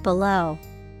landscape below.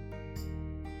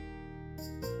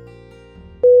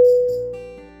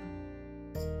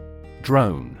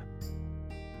 Drone.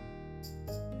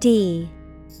 D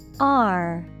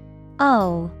R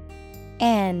O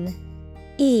N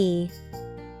E.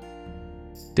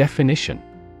 Definition: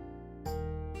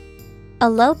 A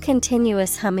low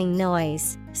continuous humming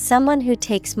noise, someone who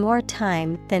takes more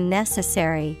time than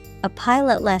necessary, a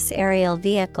pilotless aerial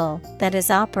vehicle that is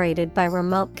operated by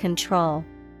remote control.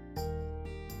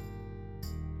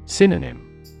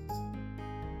 Synonym: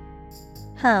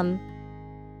 Hum,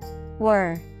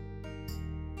 whir,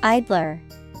 idler.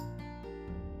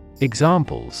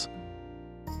 Examples: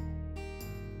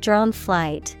 Drone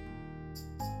flight.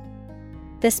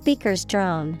 The speaker's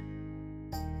drone.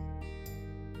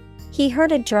 He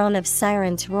heard a drone of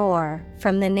sirens roar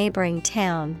from the neighboring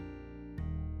town.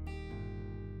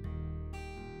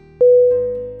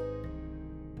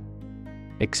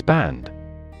 Expand.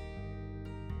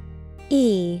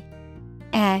 E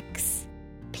X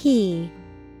P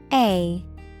A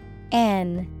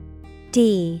N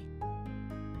D.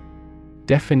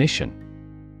 Definition: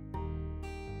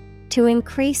 To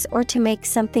increase or to make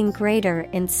something greater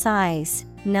in size,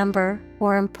 number,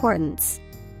 or importance.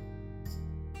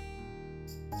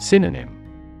 Synonym: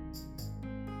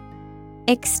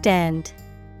 Extend,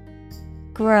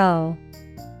 grow,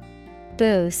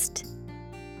 boost.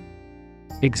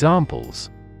 Examples: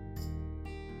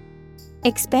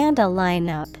 Expand a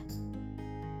lineup.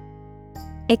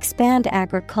 Expand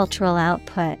agricultural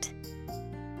output.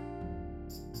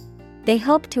 They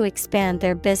hope to expand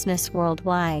their business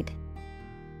worldwide.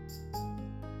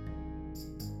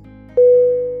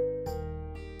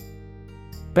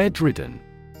 Bedridden.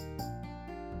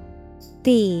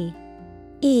 B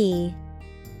E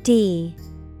D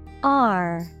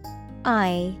R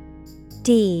I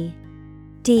D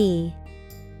D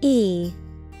E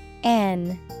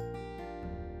N.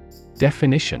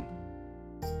 Definition: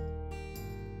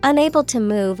 Unable to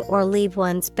move or leave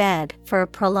one's bed for a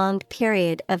prolonged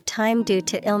period of time due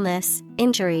to illness,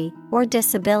 injury, or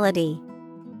disability.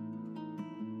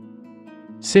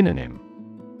 Synonym: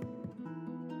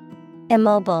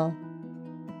 Immobile,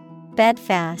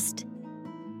 bedfast,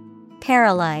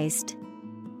 paralyzed.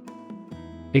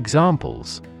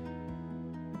 Examples: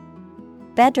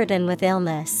 Bedridden with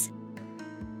illness.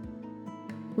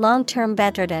 Long-term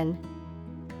bedridden.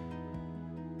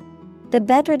 The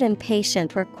bedridden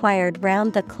patient required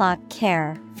round-the-clock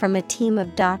care from a team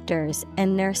of doctors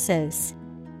and nurses.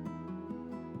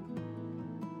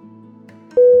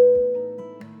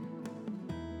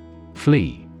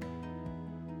 Flee.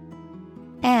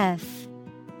 F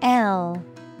L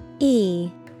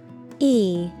E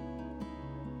E.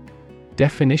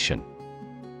 Definition: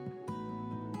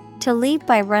 To leave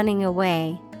by running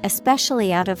away,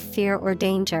 especially out of fear or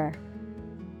danger.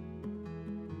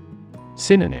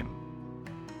 Synonym: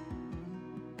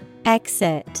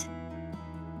 Exit,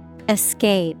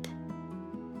 escape,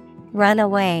 run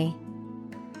away.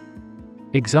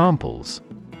 Examples: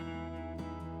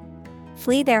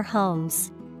 Flee their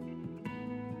homes.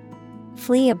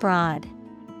 Flee abroad.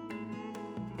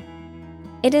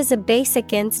 It is a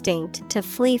basic instinct to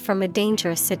flee from a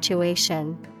dangerous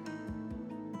situation.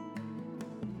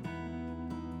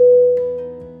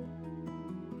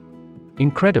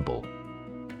 Incredible.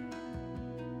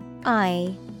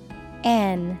 I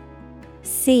N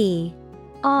C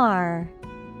R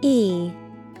E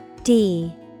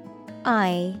D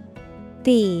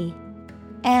I-B-L-E.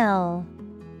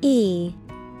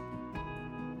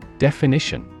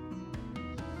 Definition: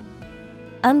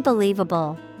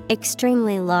 Unbelievable,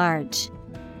 extremely large.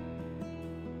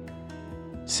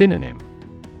 Synonym: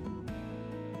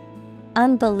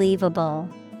 Unbelievable,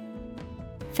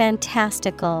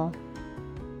 fantastical,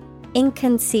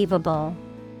 inconceivable.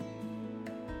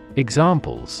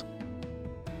 Examples: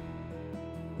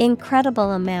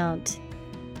 Incredible amount.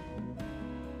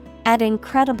 At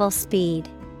incredible speed.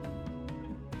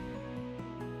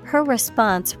 Her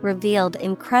response revealed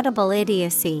incredible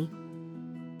idiocy.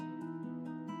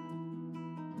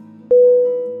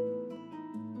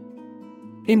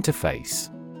 Interface: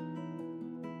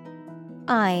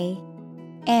 I-N-T-E-R-F-A-C-E.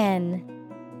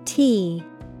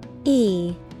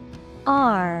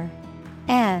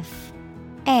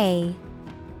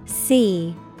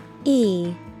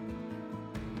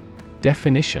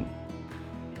 Definition: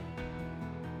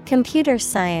 Computer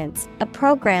science, a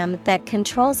program that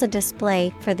controls a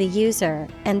display for the user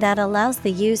and that allows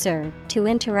the user to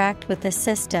interact with the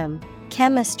system.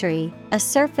 Chemistry, a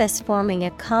surface forming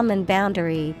a common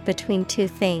boundary between two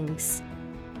things.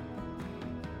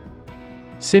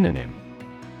 Synonym: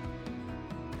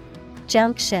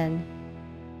 Junction,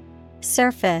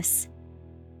 surface,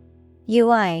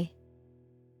 UI.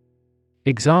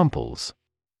 Examples: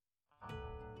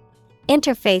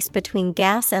 Interface between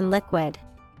gas and liquid.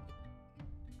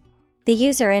 The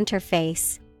user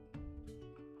interface.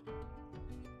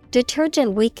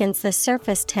 Detergent weakens the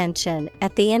surface tension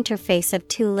at the interface of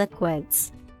two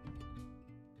liquids.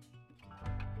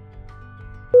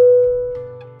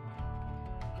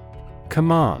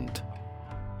 Command: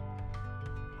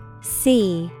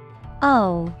 C-O-M-M-A-N-D.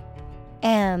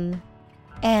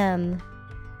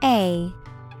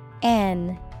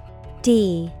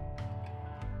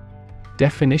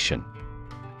 Definition: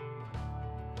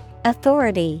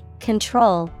 Authority,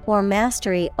 control, or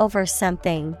mastery over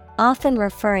something, often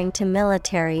referring to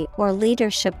military or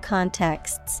leadership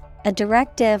contexts, a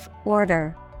directive,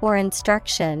 order, or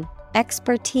instruction,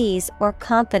 expertise or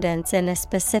competence in a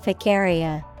specific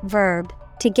area. Verb,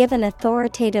 to give an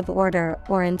authoritative order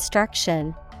or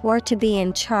instruction, or to be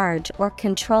in charge or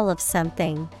control of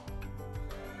something.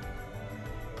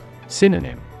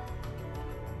 Synonym: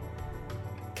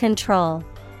 Control,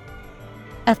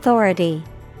 authority,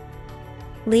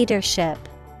 leadership.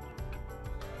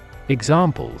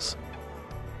 Examples: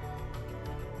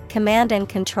 Command and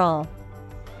control.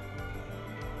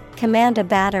 Command a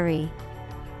battery.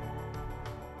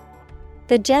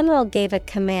 The general gave a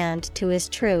command to his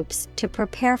troops to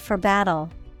prepare for battle.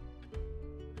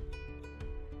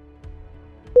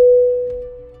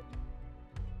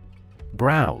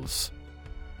 Browse: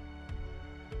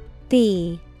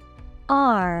 B-R-O-W-S-E.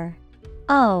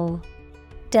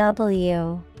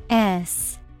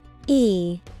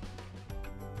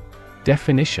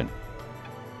 Definition: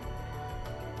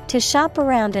 To shop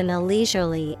around in a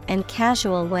leisurely and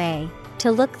casual way,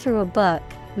 to look through a book,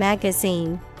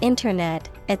 magazine, internet,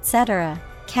 etc.,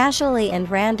 casually and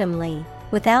randomly,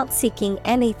 without seeking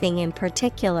anything in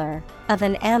particular, of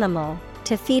an animal,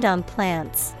 to feed on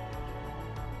plants.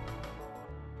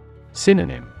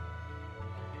 Synonym: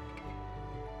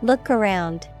 Look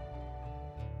around.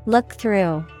 Look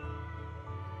through.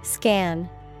 Scan.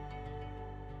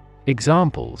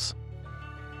 Examples: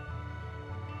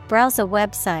 Browse a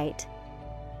website.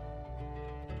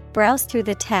 Browse through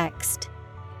the text.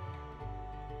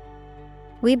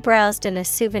 We browsed in a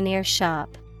souvenir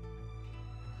shop.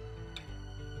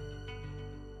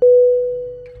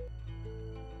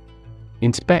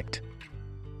 Inspect: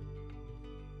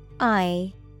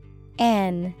 I-N-S-P-E-C-T.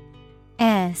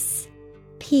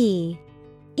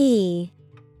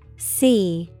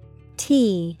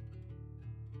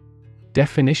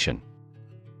 Definition: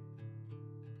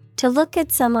 To look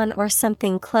at someone or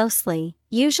something closely,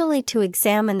 usually to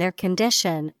examine their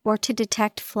condition or to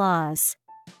detect flaws.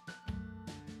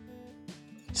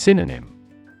 Synonym: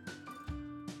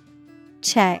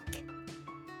 Check,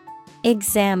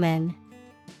 examine,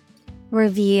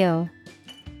 review.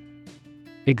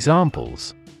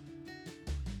 Examples: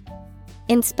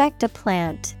 Inspect a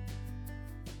plant.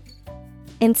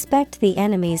 Inspect the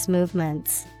enemy's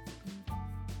movements.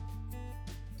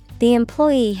 The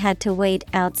employee had to wait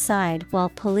outside while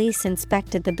police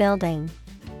inspected the building.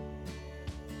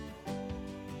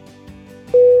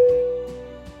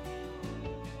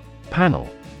 Panel: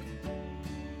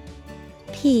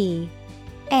 P-A-N-E-L.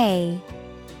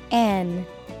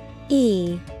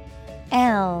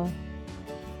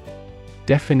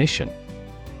 Definition: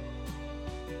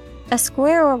 A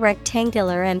square or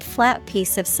rectangular and flat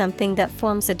piece of something that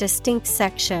forms a distinct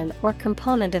section or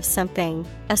component of something.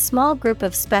 A small group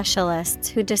of specialists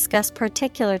who discuss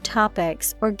particular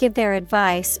topics or give their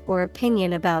advice or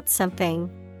opinion about something.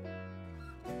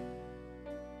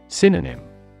 Synonym: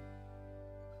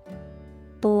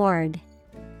 Board,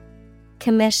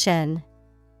 commission,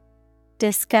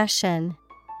 discussion.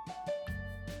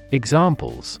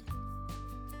 Examples: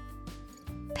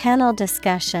 Panel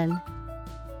discussion.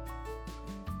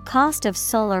 Cost of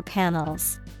solar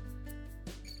panels.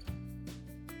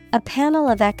 A panel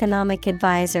of economic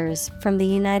advisors from the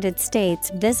United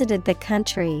States visited the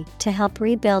country to help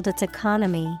rebuild its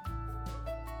economy.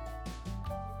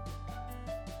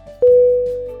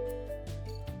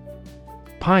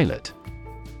 Pilot.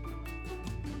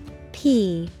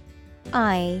 P-I-L-O-T.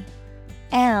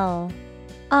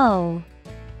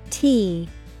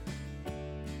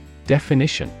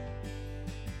 Definition: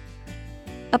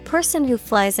 A person who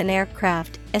flies an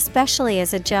aircraft, especially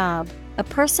as a job, a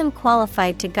person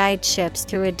qualified to guide ships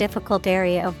through a difficult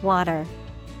area of water.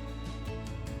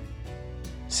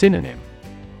 Synonym: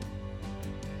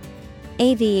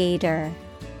 Aviator,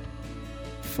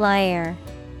 flyer,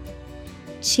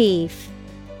 chief.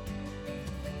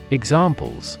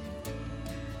 Examples: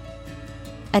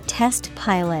 A test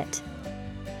pilot,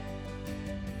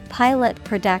 pilot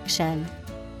production.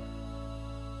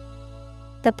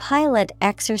 The pilot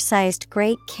exercised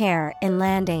great care in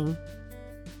landing.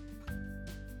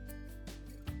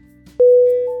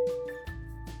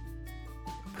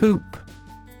 Hoop.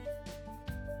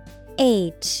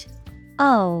 H-O-O-P.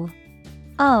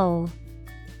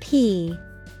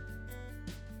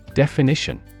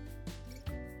 Definition: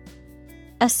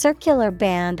 A circular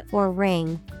band or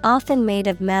ring, often made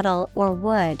of metal or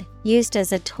wood, used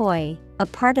as a toy, a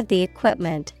part of the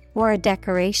equipment, or a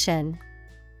decoration.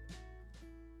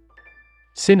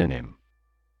 Synonym: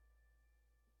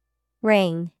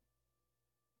 Ring,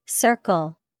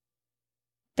 circle,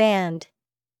 band.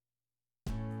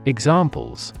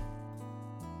 Examples: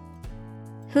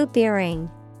 Hoop earring,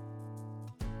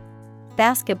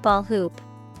 basketball hoop.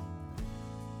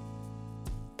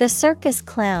 The circus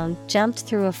clown jumped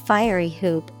through a fiery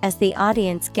hoop as the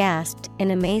audience gasped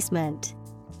in amazement.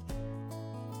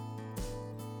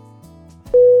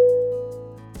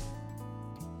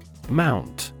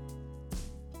 Mount.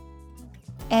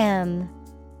 M-O-U-N-T.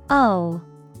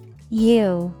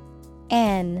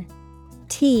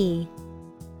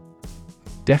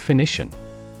 Definition: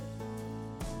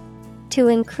 To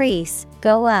increase,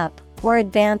 go up, or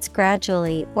advance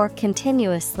gradually or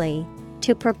continuously.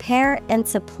 To prepare and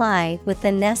supply with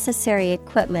the necessary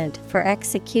equipment for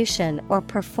execution or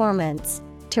performance.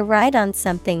 To ride on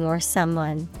something or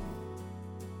someone.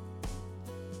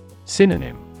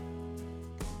 Synonym: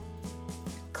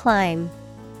 Climb,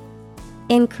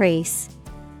 increase,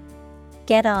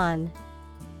 get on.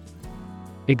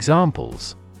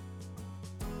 Examples: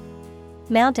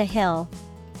 Mount a hill,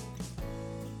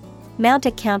 mount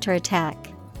a counterattack.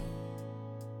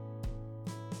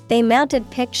 They mounted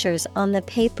pictures on the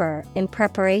paper in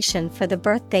preparation for the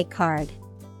birthday card.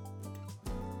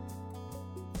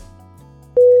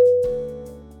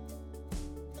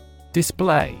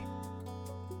 Display.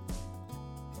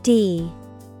 D-I-S-P-L-A-Y.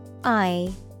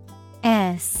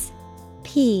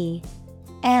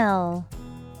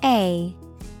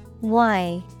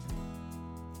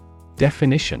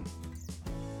 Definition: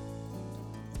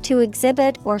 To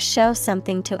exhibit or show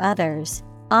something to others,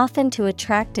 often to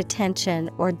attract attention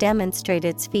or demonstrate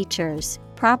its features,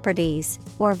 properties,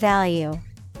 or value.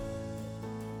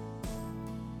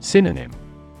 Synonym: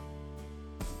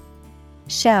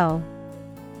 Show,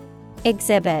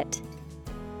 exhibit,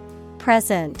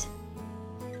 present.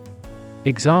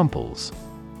 Examples: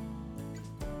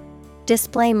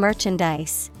 Display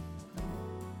merchandise,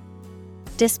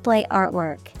 display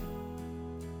artwork.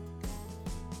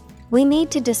 We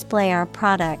need to display our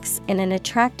products in an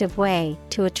attractive way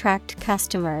to attract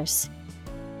customers.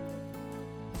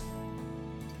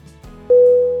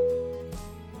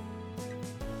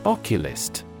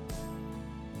 Oculist.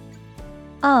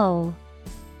 O-C-U-L-I-S-T.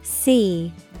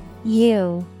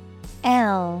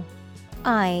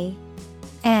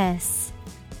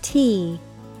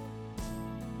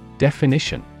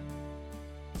 Definition: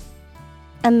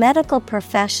 A medical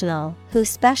professional who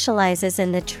specializes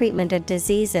in the treatment of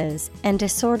diseases and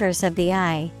disorders of the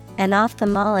eye, an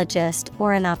ophthalmologist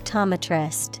or an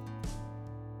optometrist.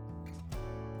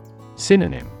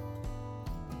 Synonym: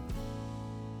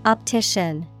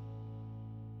 Optician,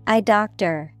 eye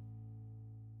doctor,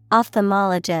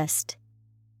 ophthalmologist.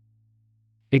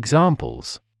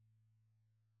 Examples: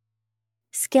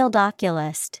 Skilled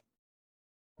oculist,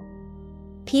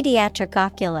 Pediatric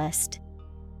oculist.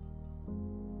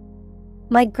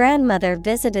 My grandmother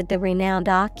visited the renowned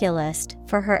oculist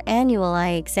for her annual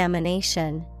eye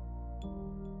examination.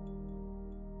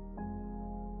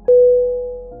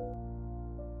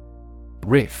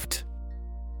 Rift.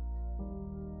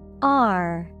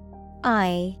 R-I-F-T.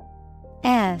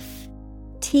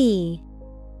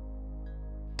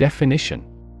 Definition: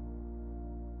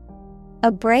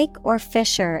 a break or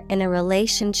fissure in a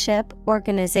relationship,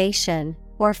 organization,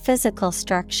 or physical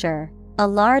structure, a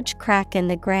large crack in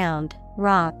the ground,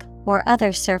 rock, or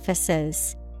other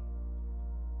surfaces.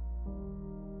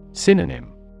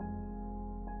 Synonym: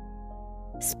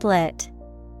 Split,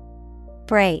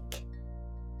 break,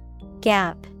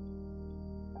 gap.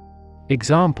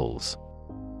 Examples: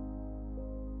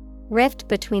 rift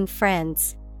between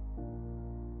friends,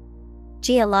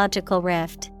 geological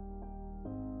rift.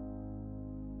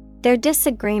 Their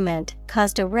disagreement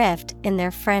caused a rift in their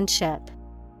friendship.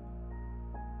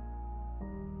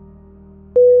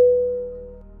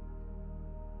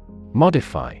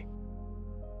 Modify.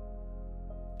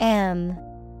 M-O-D-I-F-Y.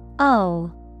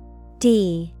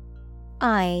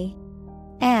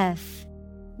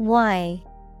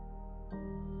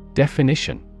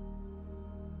 Definition: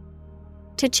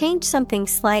 to change something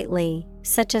slightly,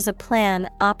 such as a plan,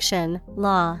 option,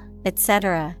 law,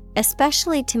 etc.,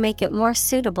 especially to make it more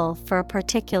suitable for a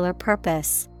particular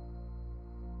purpose.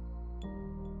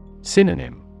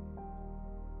 Synonym: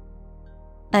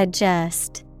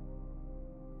 adjust,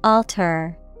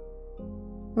 alter,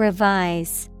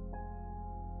 revise.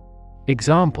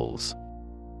 Examples: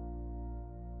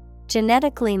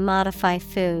 genetically modify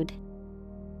food,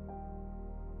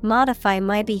 modify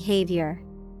my behavior.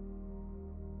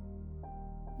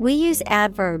 We use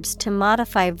adverbs to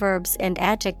modify verbs and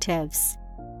adjectives.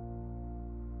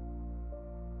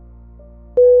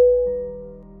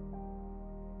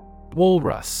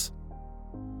 Walrus.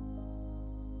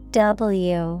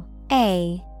 W-A-L-R-U-S.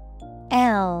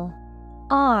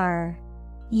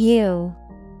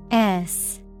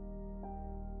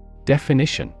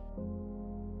 Definition: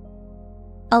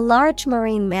 a large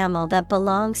marine mammal that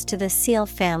belongs to the seal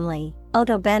family,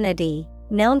 Otobenidae,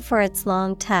 known for its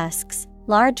long tusks,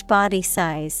 large body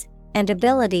size, and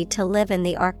ability to live in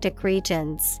the Arctic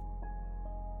regions.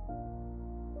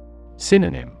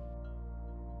 Synonym: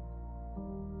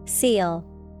 seal,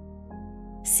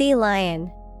 sea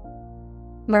lion,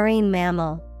 marine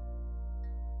mammal.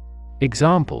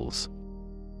 Examples: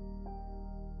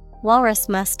 walrus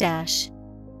mustache,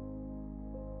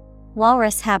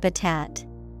 walrus habitat.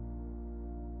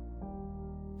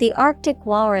 The Arctic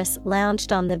walrus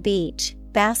lounged on the beach,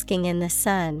 basking in the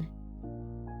sun.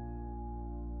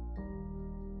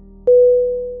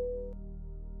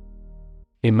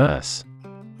 Immerse.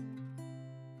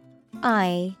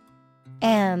 I-M-M-E-R-S-E.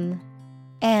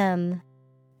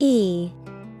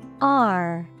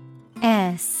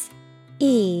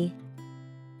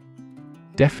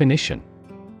 Definition: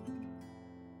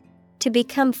 to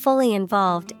become fully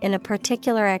involved in a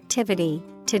particular activity,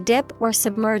 to dip or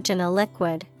submerge in a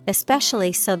liquid,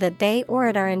 especially so that they or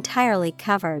it are entirely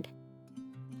covered.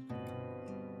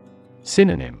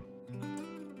 Synonym: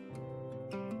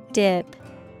 dip,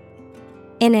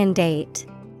 inundate,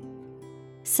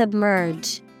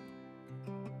 submerge.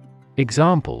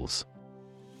 Examples: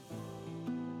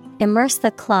 immerse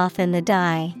the cloth in the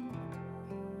dye,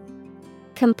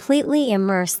 completely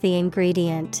immerse the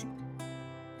ingredient.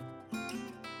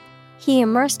 He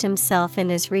immersed himself in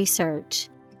his research.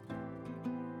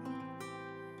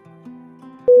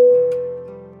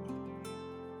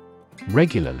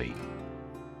 Regularly.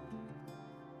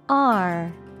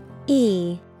 R-E-G-U-L-A-R-L-Y.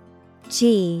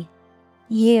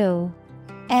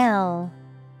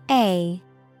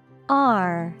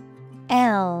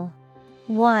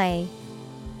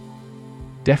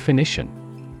 Definition: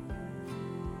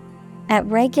 at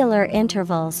regular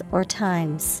intervals or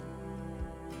times.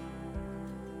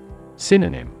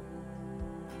 Synonym: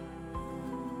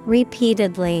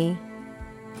 repeatedly,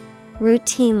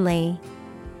 routinely,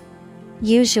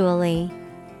 usually.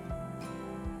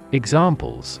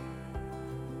 Examples: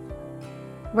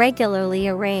 regularly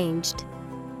arranged,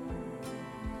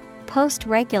 post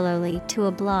regularly to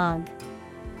a blog.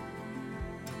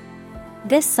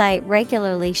 This site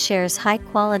regularly shares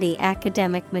high-quality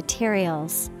academic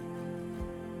materials.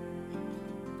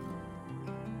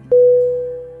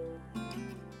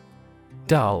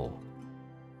 Dull.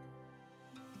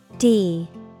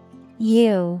 D-U-L-L.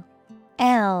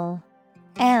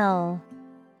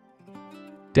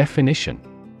 Definition: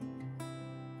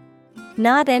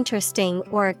 not interesting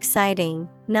or exciting,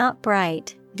 not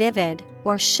bright, vivid,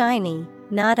 or shiny,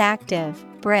 not active,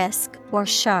 brisk or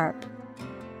sharp.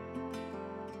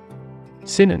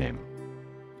 Synonym: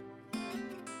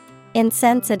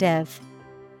 Insensitive,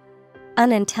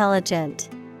 unintelligent,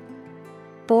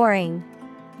 boring.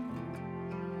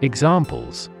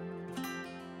 Examples: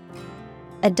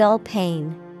 A dull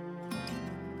pain,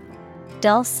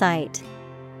 dull sight.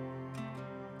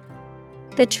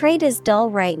 The trade is dull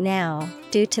right now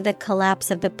due to the collapse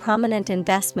of the prominent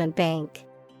investment bank.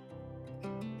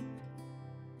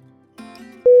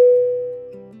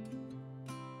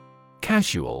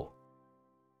 Casual.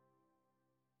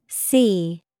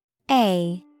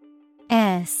 C-A-S-U-A-L.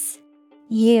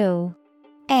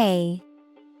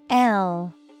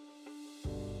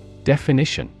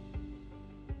 Definition: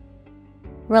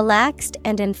 Relaxed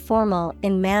and informal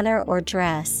in manner or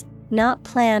dress, not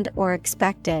planned or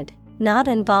expected, not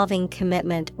involving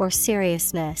commitment or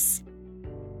seriousness.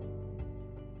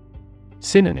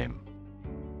 Synonym: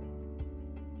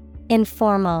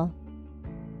 Informal,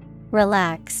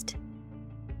 relaxed,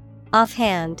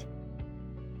 offhand.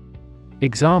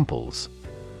 Examples: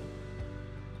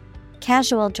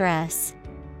 Casual dress.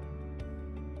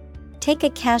 Take a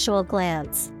casual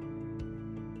glance.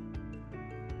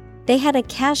 They had a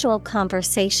casual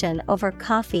conversation over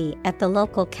coffee at the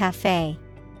local cafe.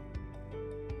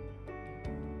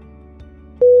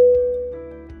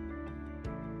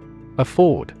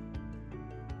 Afford.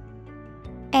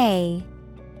 A-F-F-O-R-D.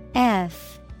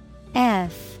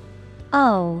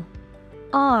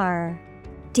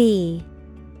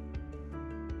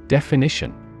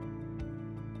 Definition: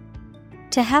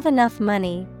 To have enough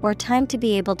money or time to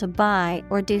be able to buy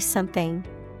or do something.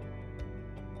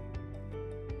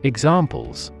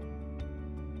 Examples: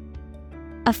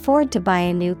 Afford to buy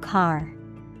a new car.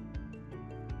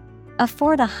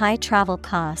 Afford a high travel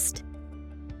cost.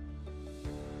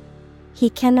 He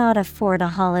cannot afford a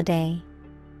holiday.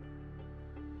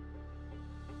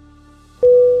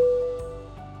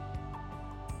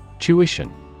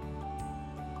 Tuition.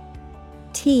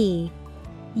 T-U-I-T-I-O-N.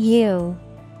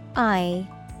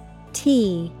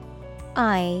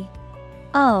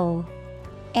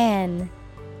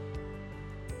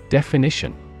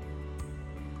 Definition: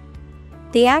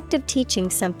 The act of teaching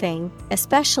something,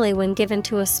 especially when given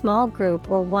to a small group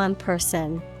or one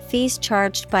person. Fees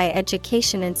charged by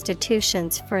education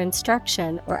institutions for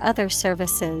instruction or other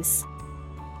services.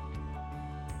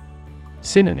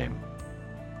 Synonym: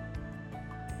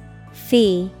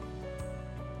 Fee,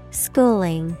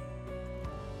 schooling,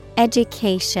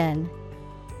 education.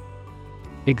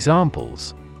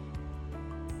 Examples: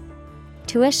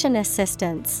 Tuition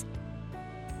assistance.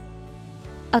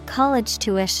 A college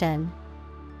tuition.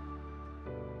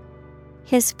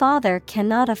 His father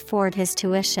cannot afford his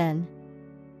tuition.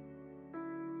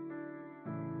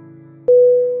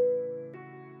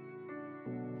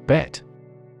 Bet.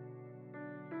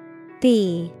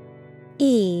 B-E-T.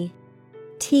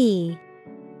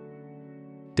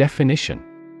 Definition: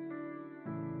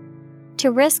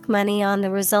 To risk money on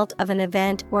the result of an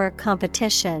event or a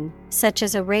competition, such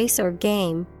as a race or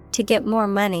game, to get more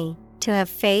money, to have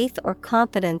faith or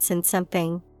confidence in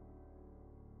something.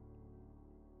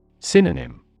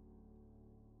 Synonym: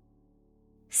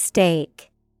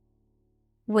 Stake,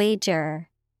 wager,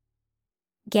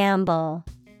 gamble.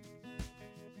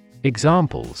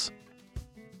 Examples: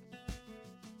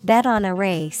 Bet on a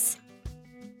race.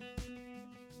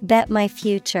 Bet my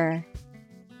future.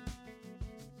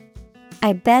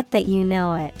 I bet that you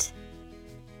know it.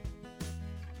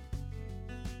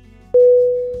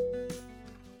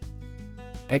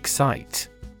 Excite.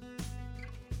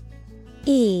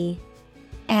 E-X-C-I-T-E.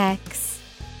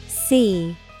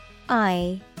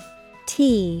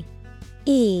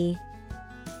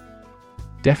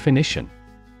 Definition: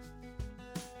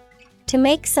 To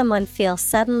make someone feel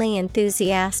suddenly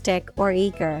enthusiastic or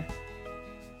eager.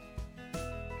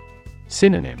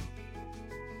 Synonym: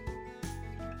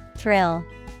 Thrill,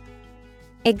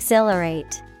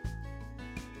 exhilarate,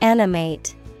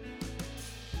 animate.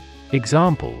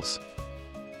 Examples: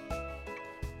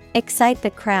 Excite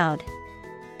the crowd.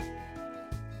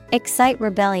 Excite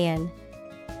rebellion.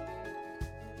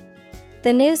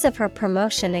 The news of her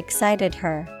promotion excited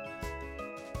her.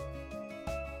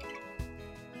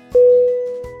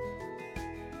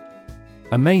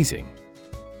 Amazing.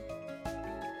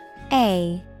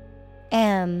 A-M-A-Z-I-N-G.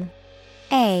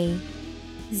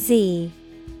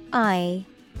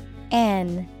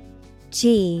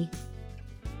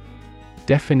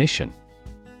 Definition: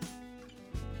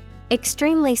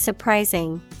 Extremely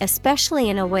surprising, especially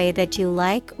in a way that you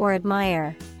like or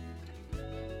admire.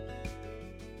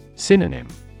 Synonym: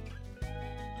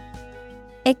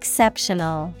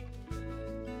 Exceptional,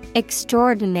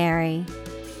 extraordinary,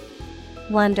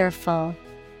 wonderful.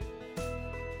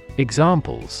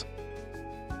 Examples: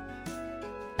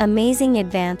 Amazing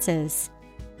advances.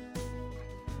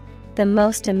 The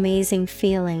most amazing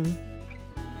feeling.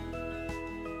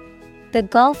 The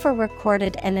golfer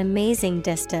recorded an amazing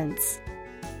distance.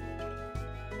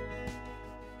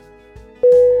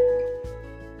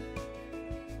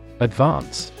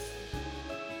 Advance.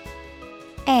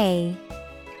 A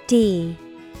D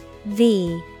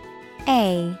V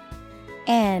A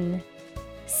N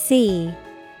C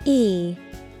E.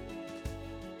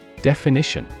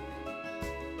 Definition: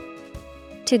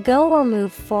 To go or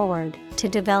move forward, to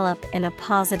develop in a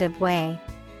positive way.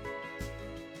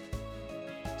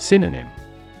 Synonym: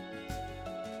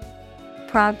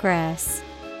 Progress,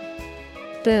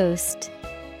 boost,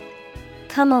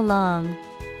 come along.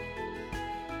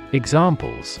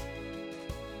 Examples: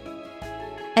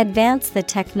 Advance the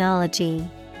technology.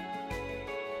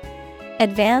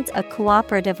 Advance a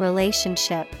cooperative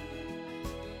relationship.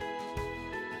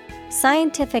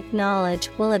 Scientific knowledge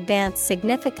will advance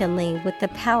significantly with the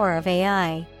power of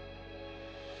AI.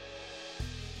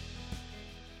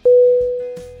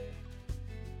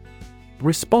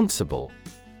 Responsible.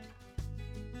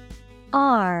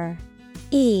 R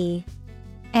E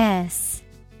S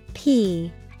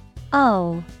P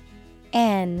O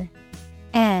N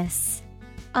S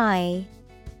I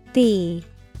B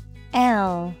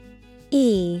L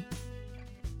E.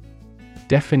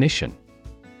 Definition: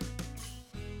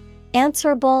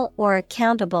 Answerable or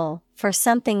accountable for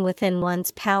something within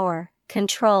one's power,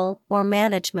 control, or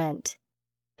management.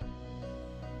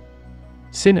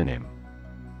 Synonym: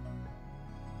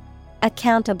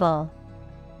 Accountable,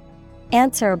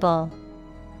 answerable,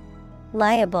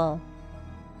 liable.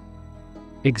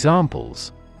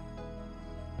 Examples: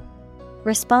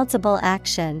 Responsible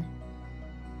action.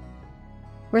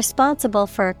 Responsible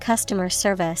for customer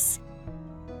service.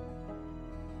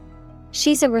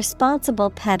 She's a responsible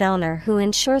pet owner who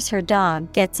ensures her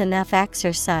dog gets enough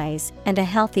exercise and a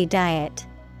healthy diet.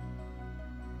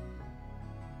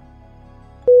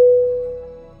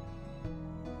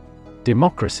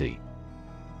 Democracy.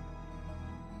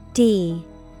 D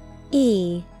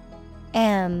E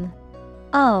M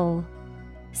O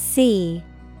C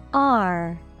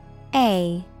R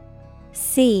A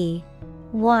C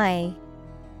Y.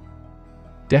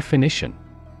 Definition: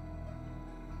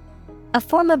 A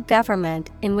form of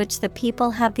government in which the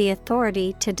people have the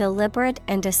authority to deliberate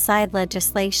and decide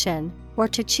legislation, or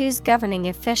to choose governing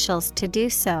officials to do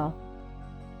so.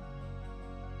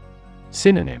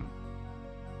 Synonym: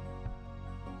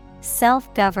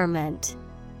 Self-government,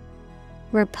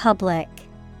 republic,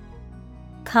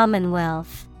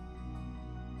 commonwealth.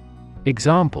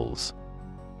 Examples: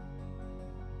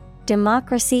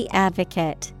 Democracy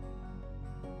advocate.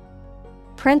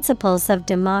 Principles of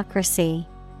democracy.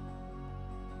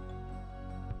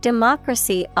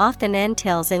 Democracy often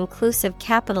entails inclusive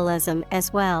capitalism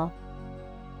as well.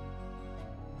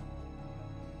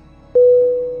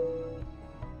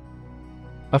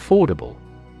 Affordable.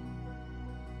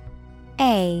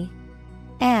 A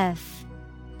F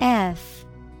F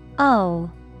O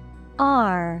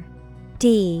R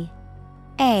D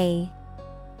A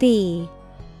B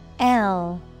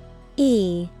L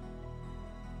E.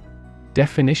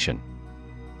 Definition: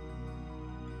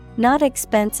 Not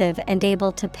expensive and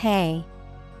able to pay.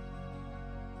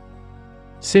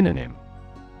 Synonym: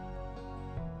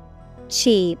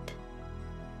 Cheap,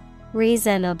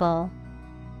 reasonable,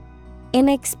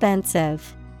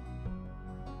 inexpensive.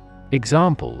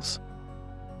 Examples: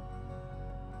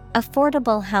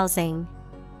 Affordable housing.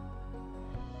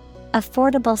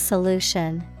 Affordable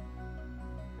solution.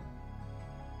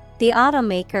 The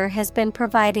automaker has been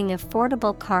providing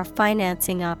affordable car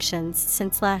financing options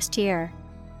since last year.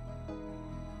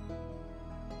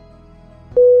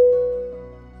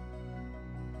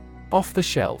 Off the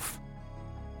shelf.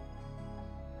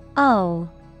 O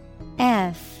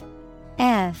F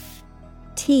F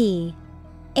T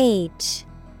H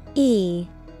E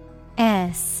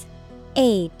S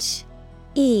H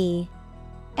E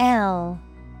L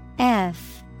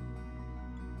F.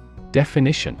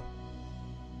 Definition: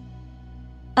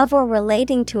 Of or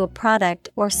relating to a product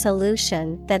or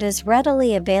solution that is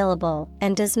readily available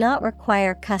and does not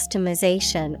require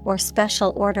customization or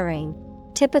special ordering,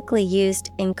 typically used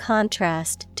in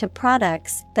contrast to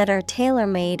products that are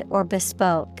tailor-made or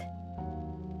bespoke.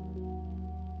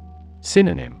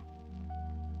 Synonym: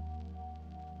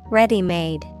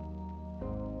 Ready-made,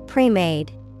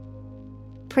 pre-made,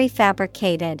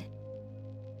 prefabricated.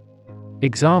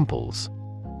 Examples: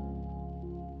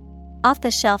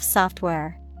 Off-the-shelf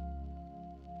software.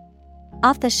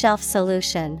 Off-the-shelf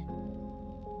solution.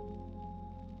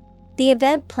 The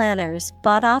event planners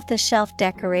bought off-the-shelf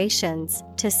decorations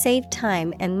to save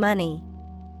time and money.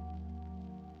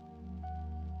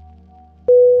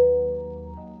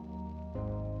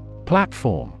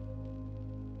 Platform.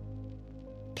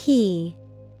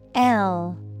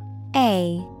 Platform.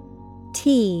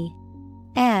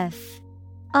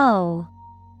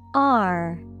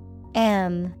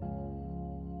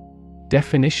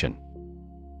 Definition.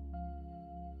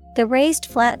 The raised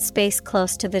flat space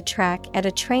close to the track at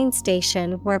a train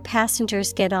station where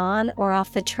passengers get on or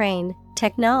off the train.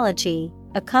 Technology,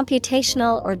 a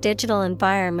computational or digital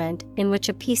environment in which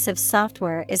a piece of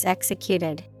software is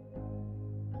executed.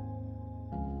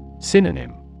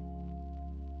 Synonym.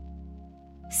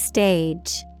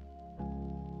 Stage,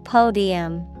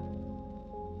 podium,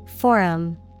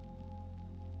 forum.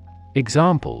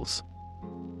 Examples.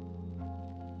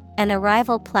 An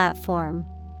arrival platform.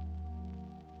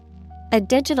 A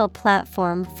digital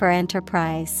platform for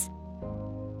enterprise.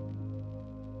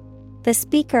 The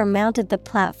speaker mounted the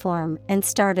platform and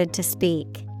started to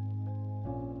speak.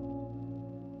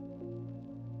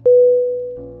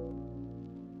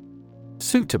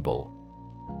 Suitable.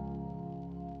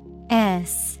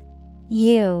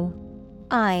 S-U-I-T-A-B-L-E.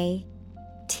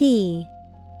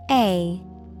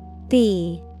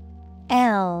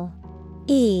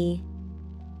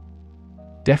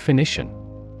 Definition.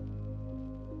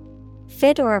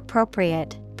 Fit or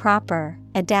appropriate, proper,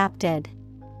 adapted.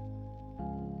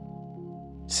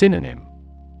 Synonym.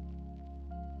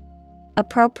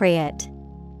 Appropriate,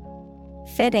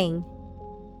 fitting,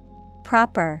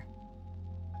 proper.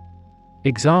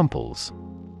 Examples.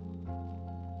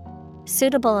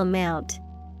 Suitable amount.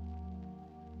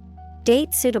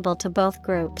 Date suitable to both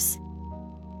groups.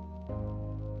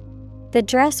 The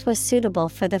dress was suitable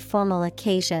for the formal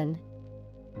occasion.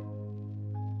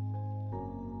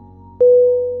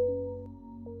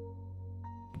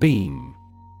 Beam.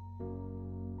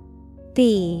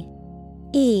 B-E-A-M.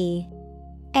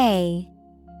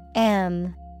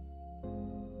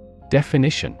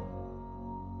 Definition.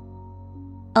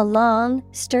 A long,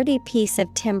 sturdy piece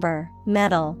of timber,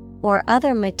 metal, or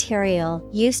other material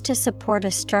used to support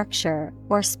a structure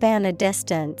or span a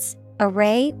distance, a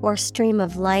ray or stream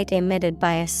of light emitted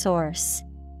by a source.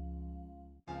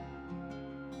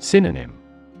 Synonym.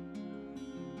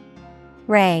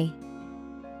 Ray,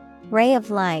 ray of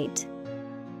light,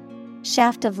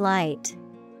 shaft of light.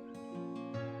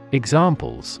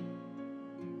 Examples.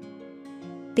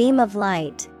 Beam of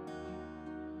light.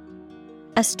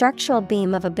 A structural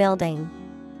beam of a building.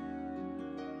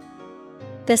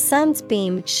 The sun's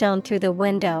beam shone through the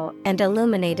window and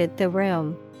illuminated the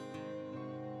room.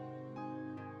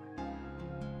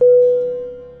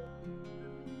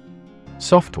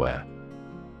 Software.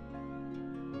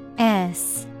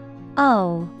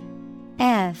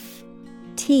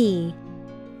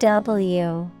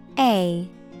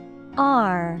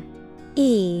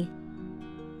 S-O-F-T-W-A-R-E.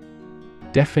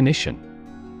 Definition.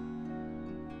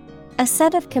 A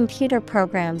set of computer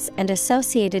programs and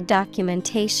associated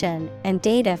documentation and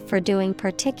data for doing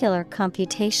particular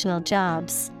computational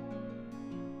jobs.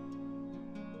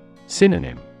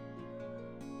 Synonym.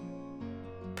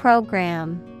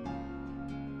 Program,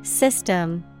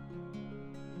 system,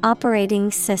 operating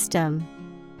system.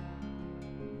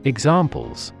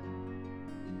 Examples.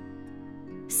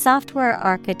 Software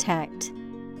architect.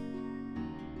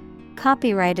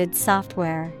 Copyrighted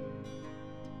software.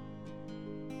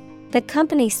 The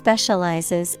company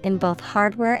specializes in both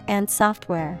hardware and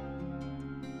software.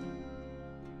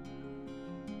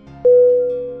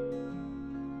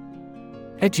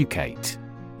 Educate.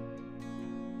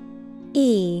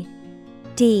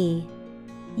 E-D-U-C-A-T-E.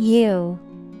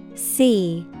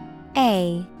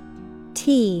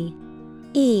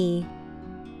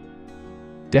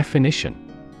 Definition.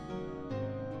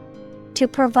 To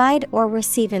provide or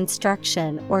receive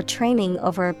instruction or training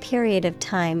over a period of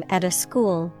time at a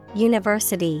school,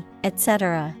 university,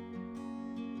 etc.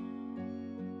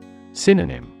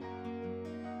 Synonym.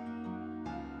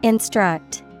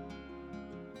 Instruct,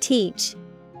 teach,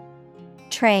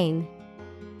 train.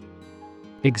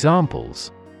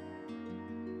 Examples.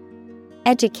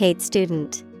 Educate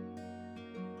student.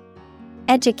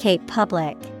 Educate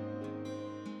public.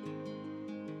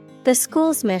 The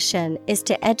school's mission is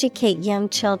to educate young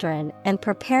children and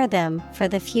prepare them for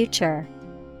the future.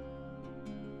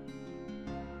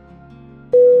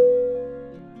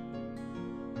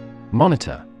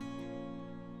 Monitor.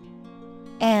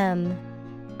 M-O-N-I-T-O-R.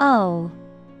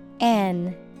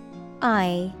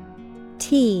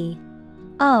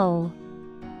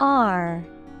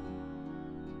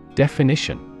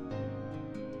 Definition.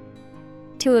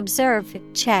 To observe,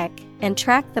 check, and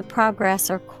track the progress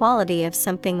or quality of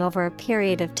something over a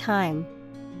period of time.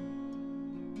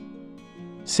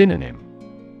 Synonym: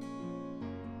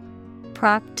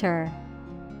 Proctor,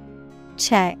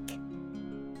 check,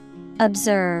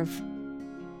 observe.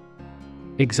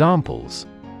 Examples: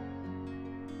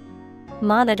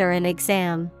 Monitor an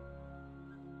exam.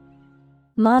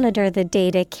 Monitor the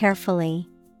data carefully.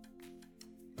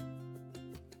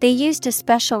 They used a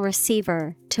special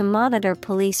receiver to monitor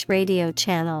police radio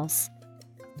channels.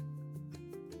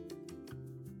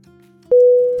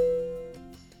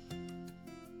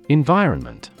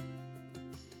 Environment.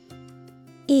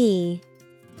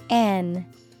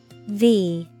 ENVIRONMENT.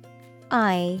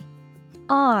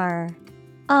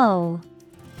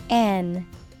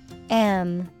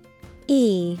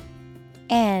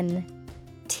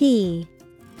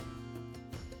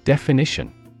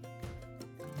 Definition: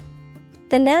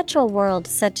 the natural world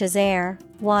such as air,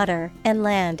 water, and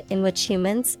land in which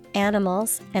humans,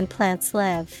 animals, and plants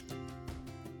live.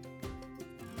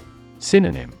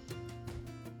 Synonym: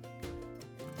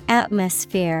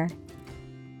 Atmosphere,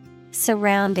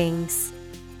 surroundings,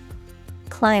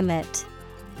 climate.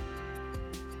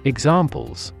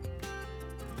 Examples: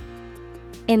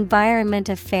 Environment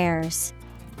affairs.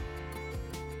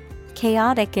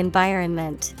 Chaotic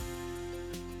environment.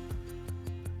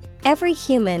 Every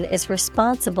human is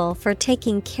responsible for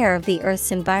taking care of the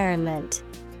Earth's environment.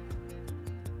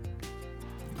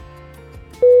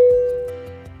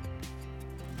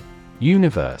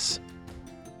 Universe.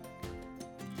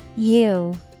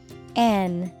 U-N-I-V-E-R-S-E.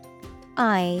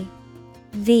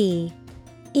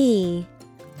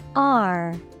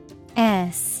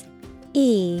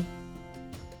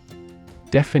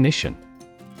 Definition: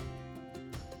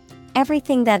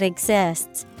 everything that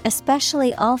exists,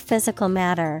 especially all physical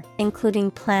matter,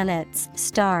 including planets,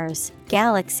 stars,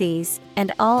 galaxies,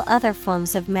 and all other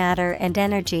forms of matter and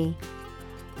energy.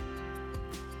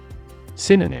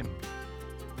 Synonym: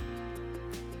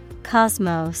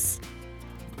 Cosmos,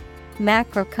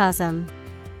 macrocosm.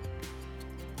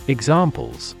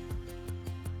 Examples: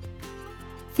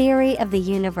 theory of the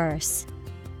universe.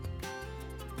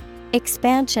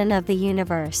 Expansion of the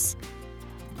universe.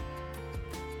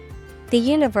 The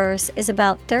universe is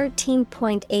about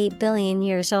 13.8 billion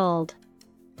years old.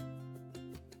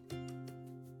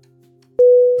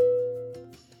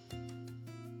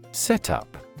 Setup.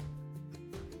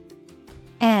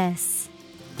 S-E-T-U-P.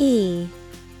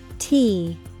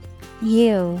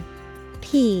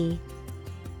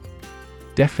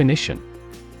 Definition: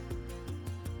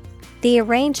 the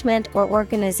arrangement or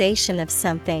organization of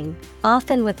something,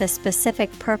 often with a specific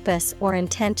purpose or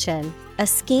intention, a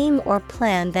scheme or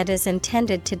plan that is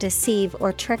intended to deceive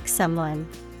or trick someone.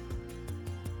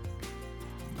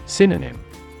 Synonym: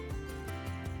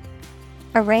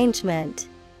 arrangement,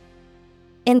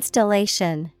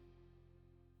 installation,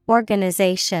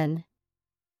 organization.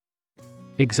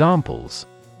 Examples: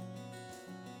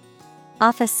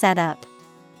 office setup,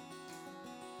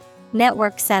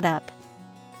 network setup.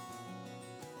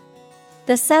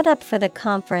 The setup for the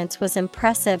conference was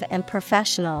impressive and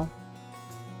professional.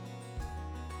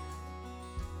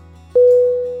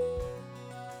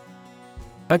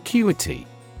 Acuity.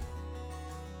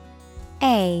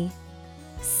 A-C-U-I-T-Y.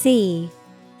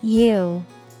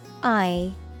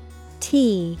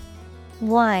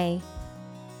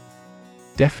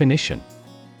 Definition: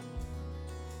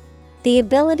 the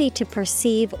ability to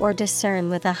perceive or discern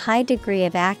with a high degree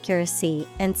of accuracy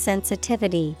and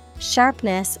sensitivity,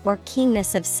 sharpness or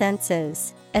keenness of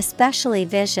senses, especially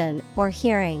vision or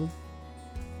hearing.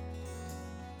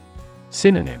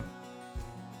 Synonym: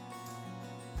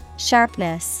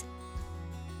 sharpness,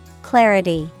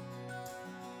 clarity,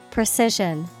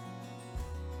 precision.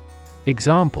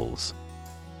 Examples: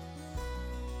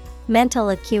 mental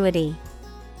acuity,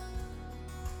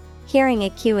 hearing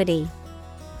acuity.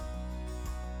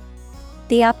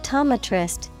 The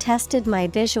optometrist tested my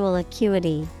visual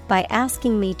acuity by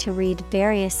asking me to read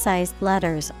various sized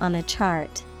letters on a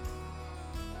chart.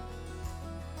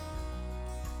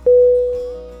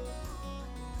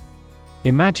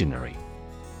 Imaginary.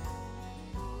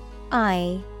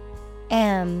 I-M-A-G-I-N-A-R-Y.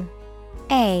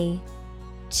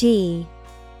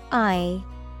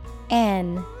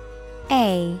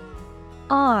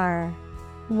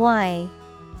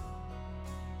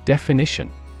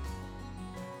 Definition: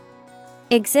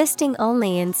 existing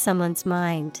only in someone's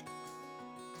mind.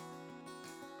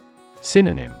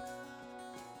 Synonym: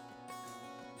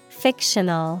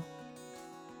 fictional,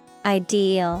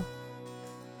 ideal,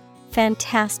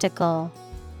 fantastical.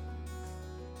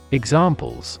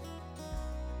 Examples: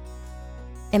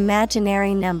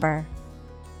 imaginary number,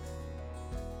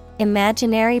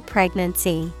 imaginary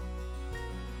pregnancy.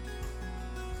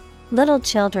 Little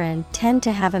children tend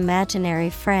to have imaginary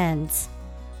friends.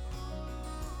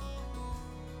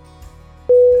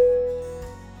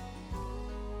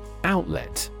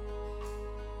 Outlet.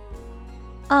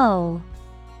 O-U-T-L-E-T.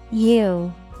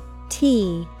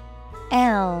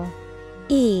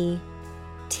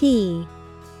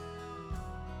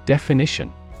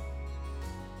 Definition.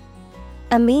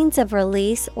 A means of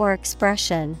release or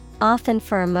expression, often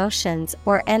for emotions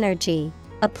or energy.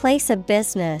 A place of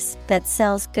business that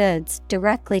sells goods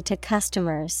directly to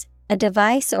customers. A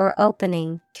device or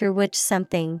opening through which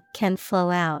something can flow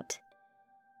out.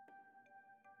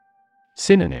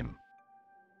 Synonym.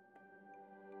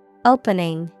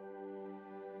 Opening,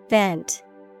 vent,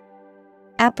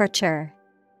 aperture.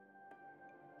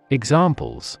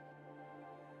 Examples.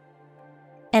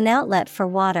 An outlet for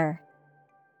water.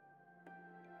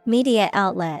 Media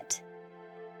outlet.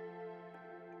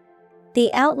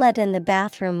 The outlet in the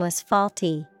bathroom was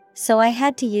faulty, so I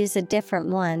had to use a different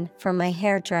one for my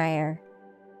hairdryer.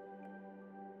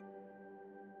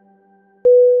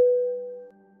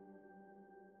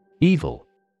 Evil.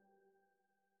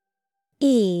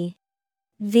 E-V-I-L.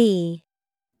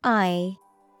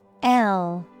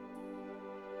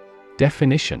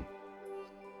 Definition.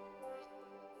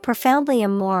 Profoundly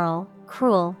immoral,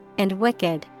 cruel, and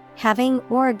wicked, having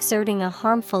or exerting a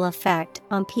harmful effect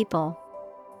on people.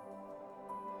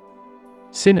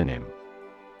 Synonym.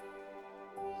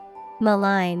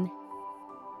 Malign,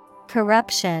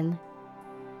 corruption,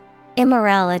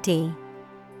 immorality.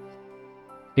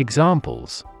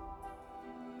 Examples.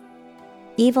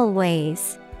 Evil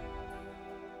ways.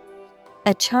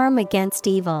 A charm against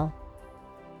evil.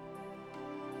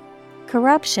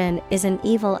 Corruption is an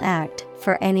evil act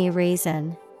for any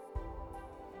reason.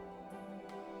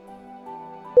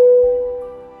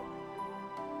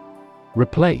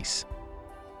 Replace.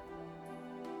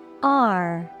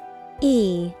 R-E-P-L-A-C-E.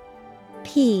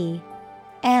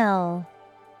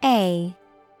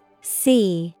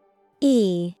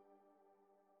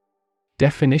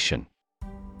 Definition.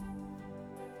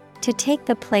 To take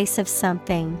the place of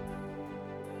something.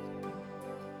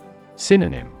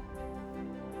 Synonym.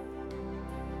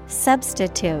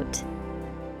 Substitute,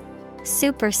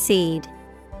 supersede,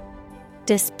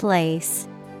 displace.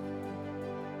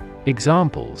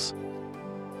 Examples.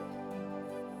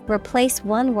 Replace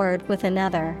one word with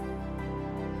another.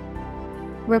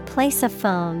 Replace a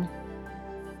phone.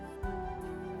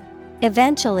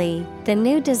 Eventually, the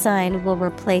new design will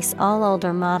replace all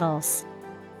older models.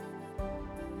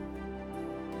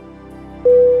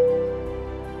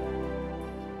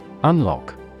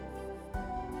 Unlock.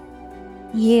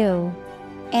 U-N-L-O-C-K.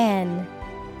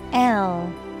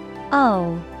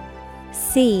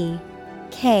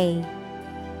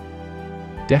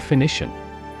 Definition.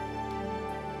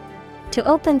 To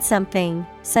open something,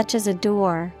 such as a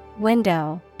door,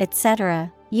 window,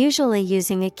 etc., usually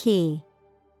using a key.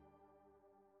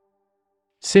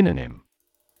 Synonym.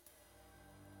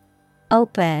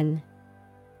 Open,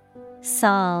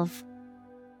 solve,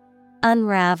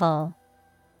 unravel.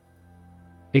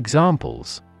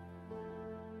 Examples.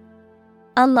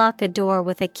 Unlock a door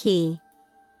with a key.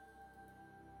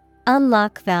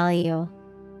 Unlock value.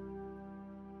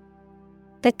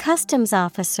 The customs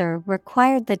officer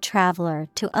required the traveler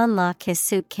to unlock his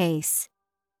suitcase.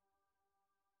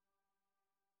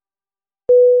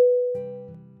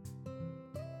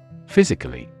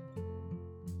 Physically.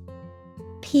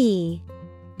 P-H-Y-S-I-C-A-L-L-Y.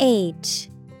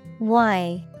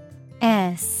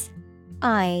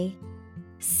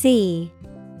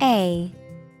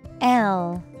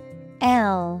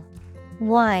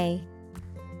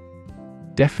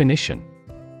 Definition.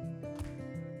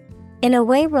 In a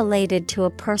way related to a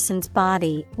person's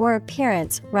body or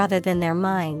appearance rather than their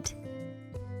mind.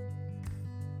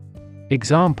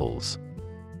 Examples.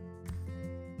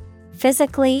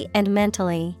 Physically and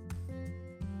mentally.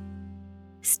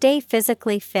 Stay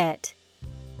physically fit.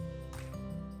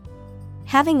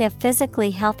 Having a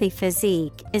physically healthy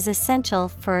physique is essential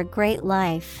for a great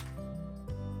life.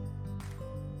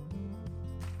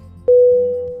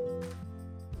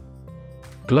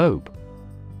 Globe.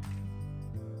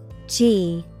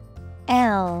 G-L-O-B-E.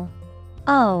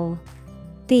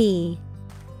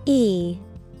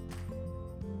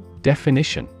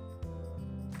 Definition.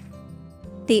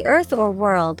 The earth or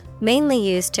world, mainly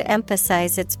used to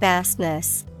emphasize its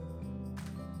vastness.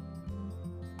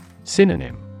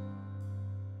 Synonym.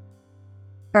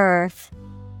 Earth,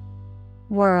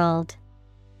 world,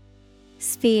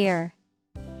 sphere.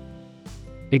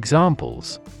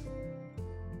 Examples.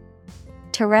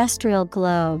 Terrestrial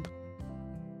globe.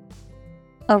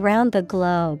 Around the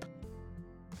globe.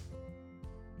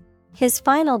 His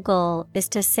final goal is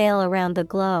to sail around the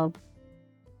globe.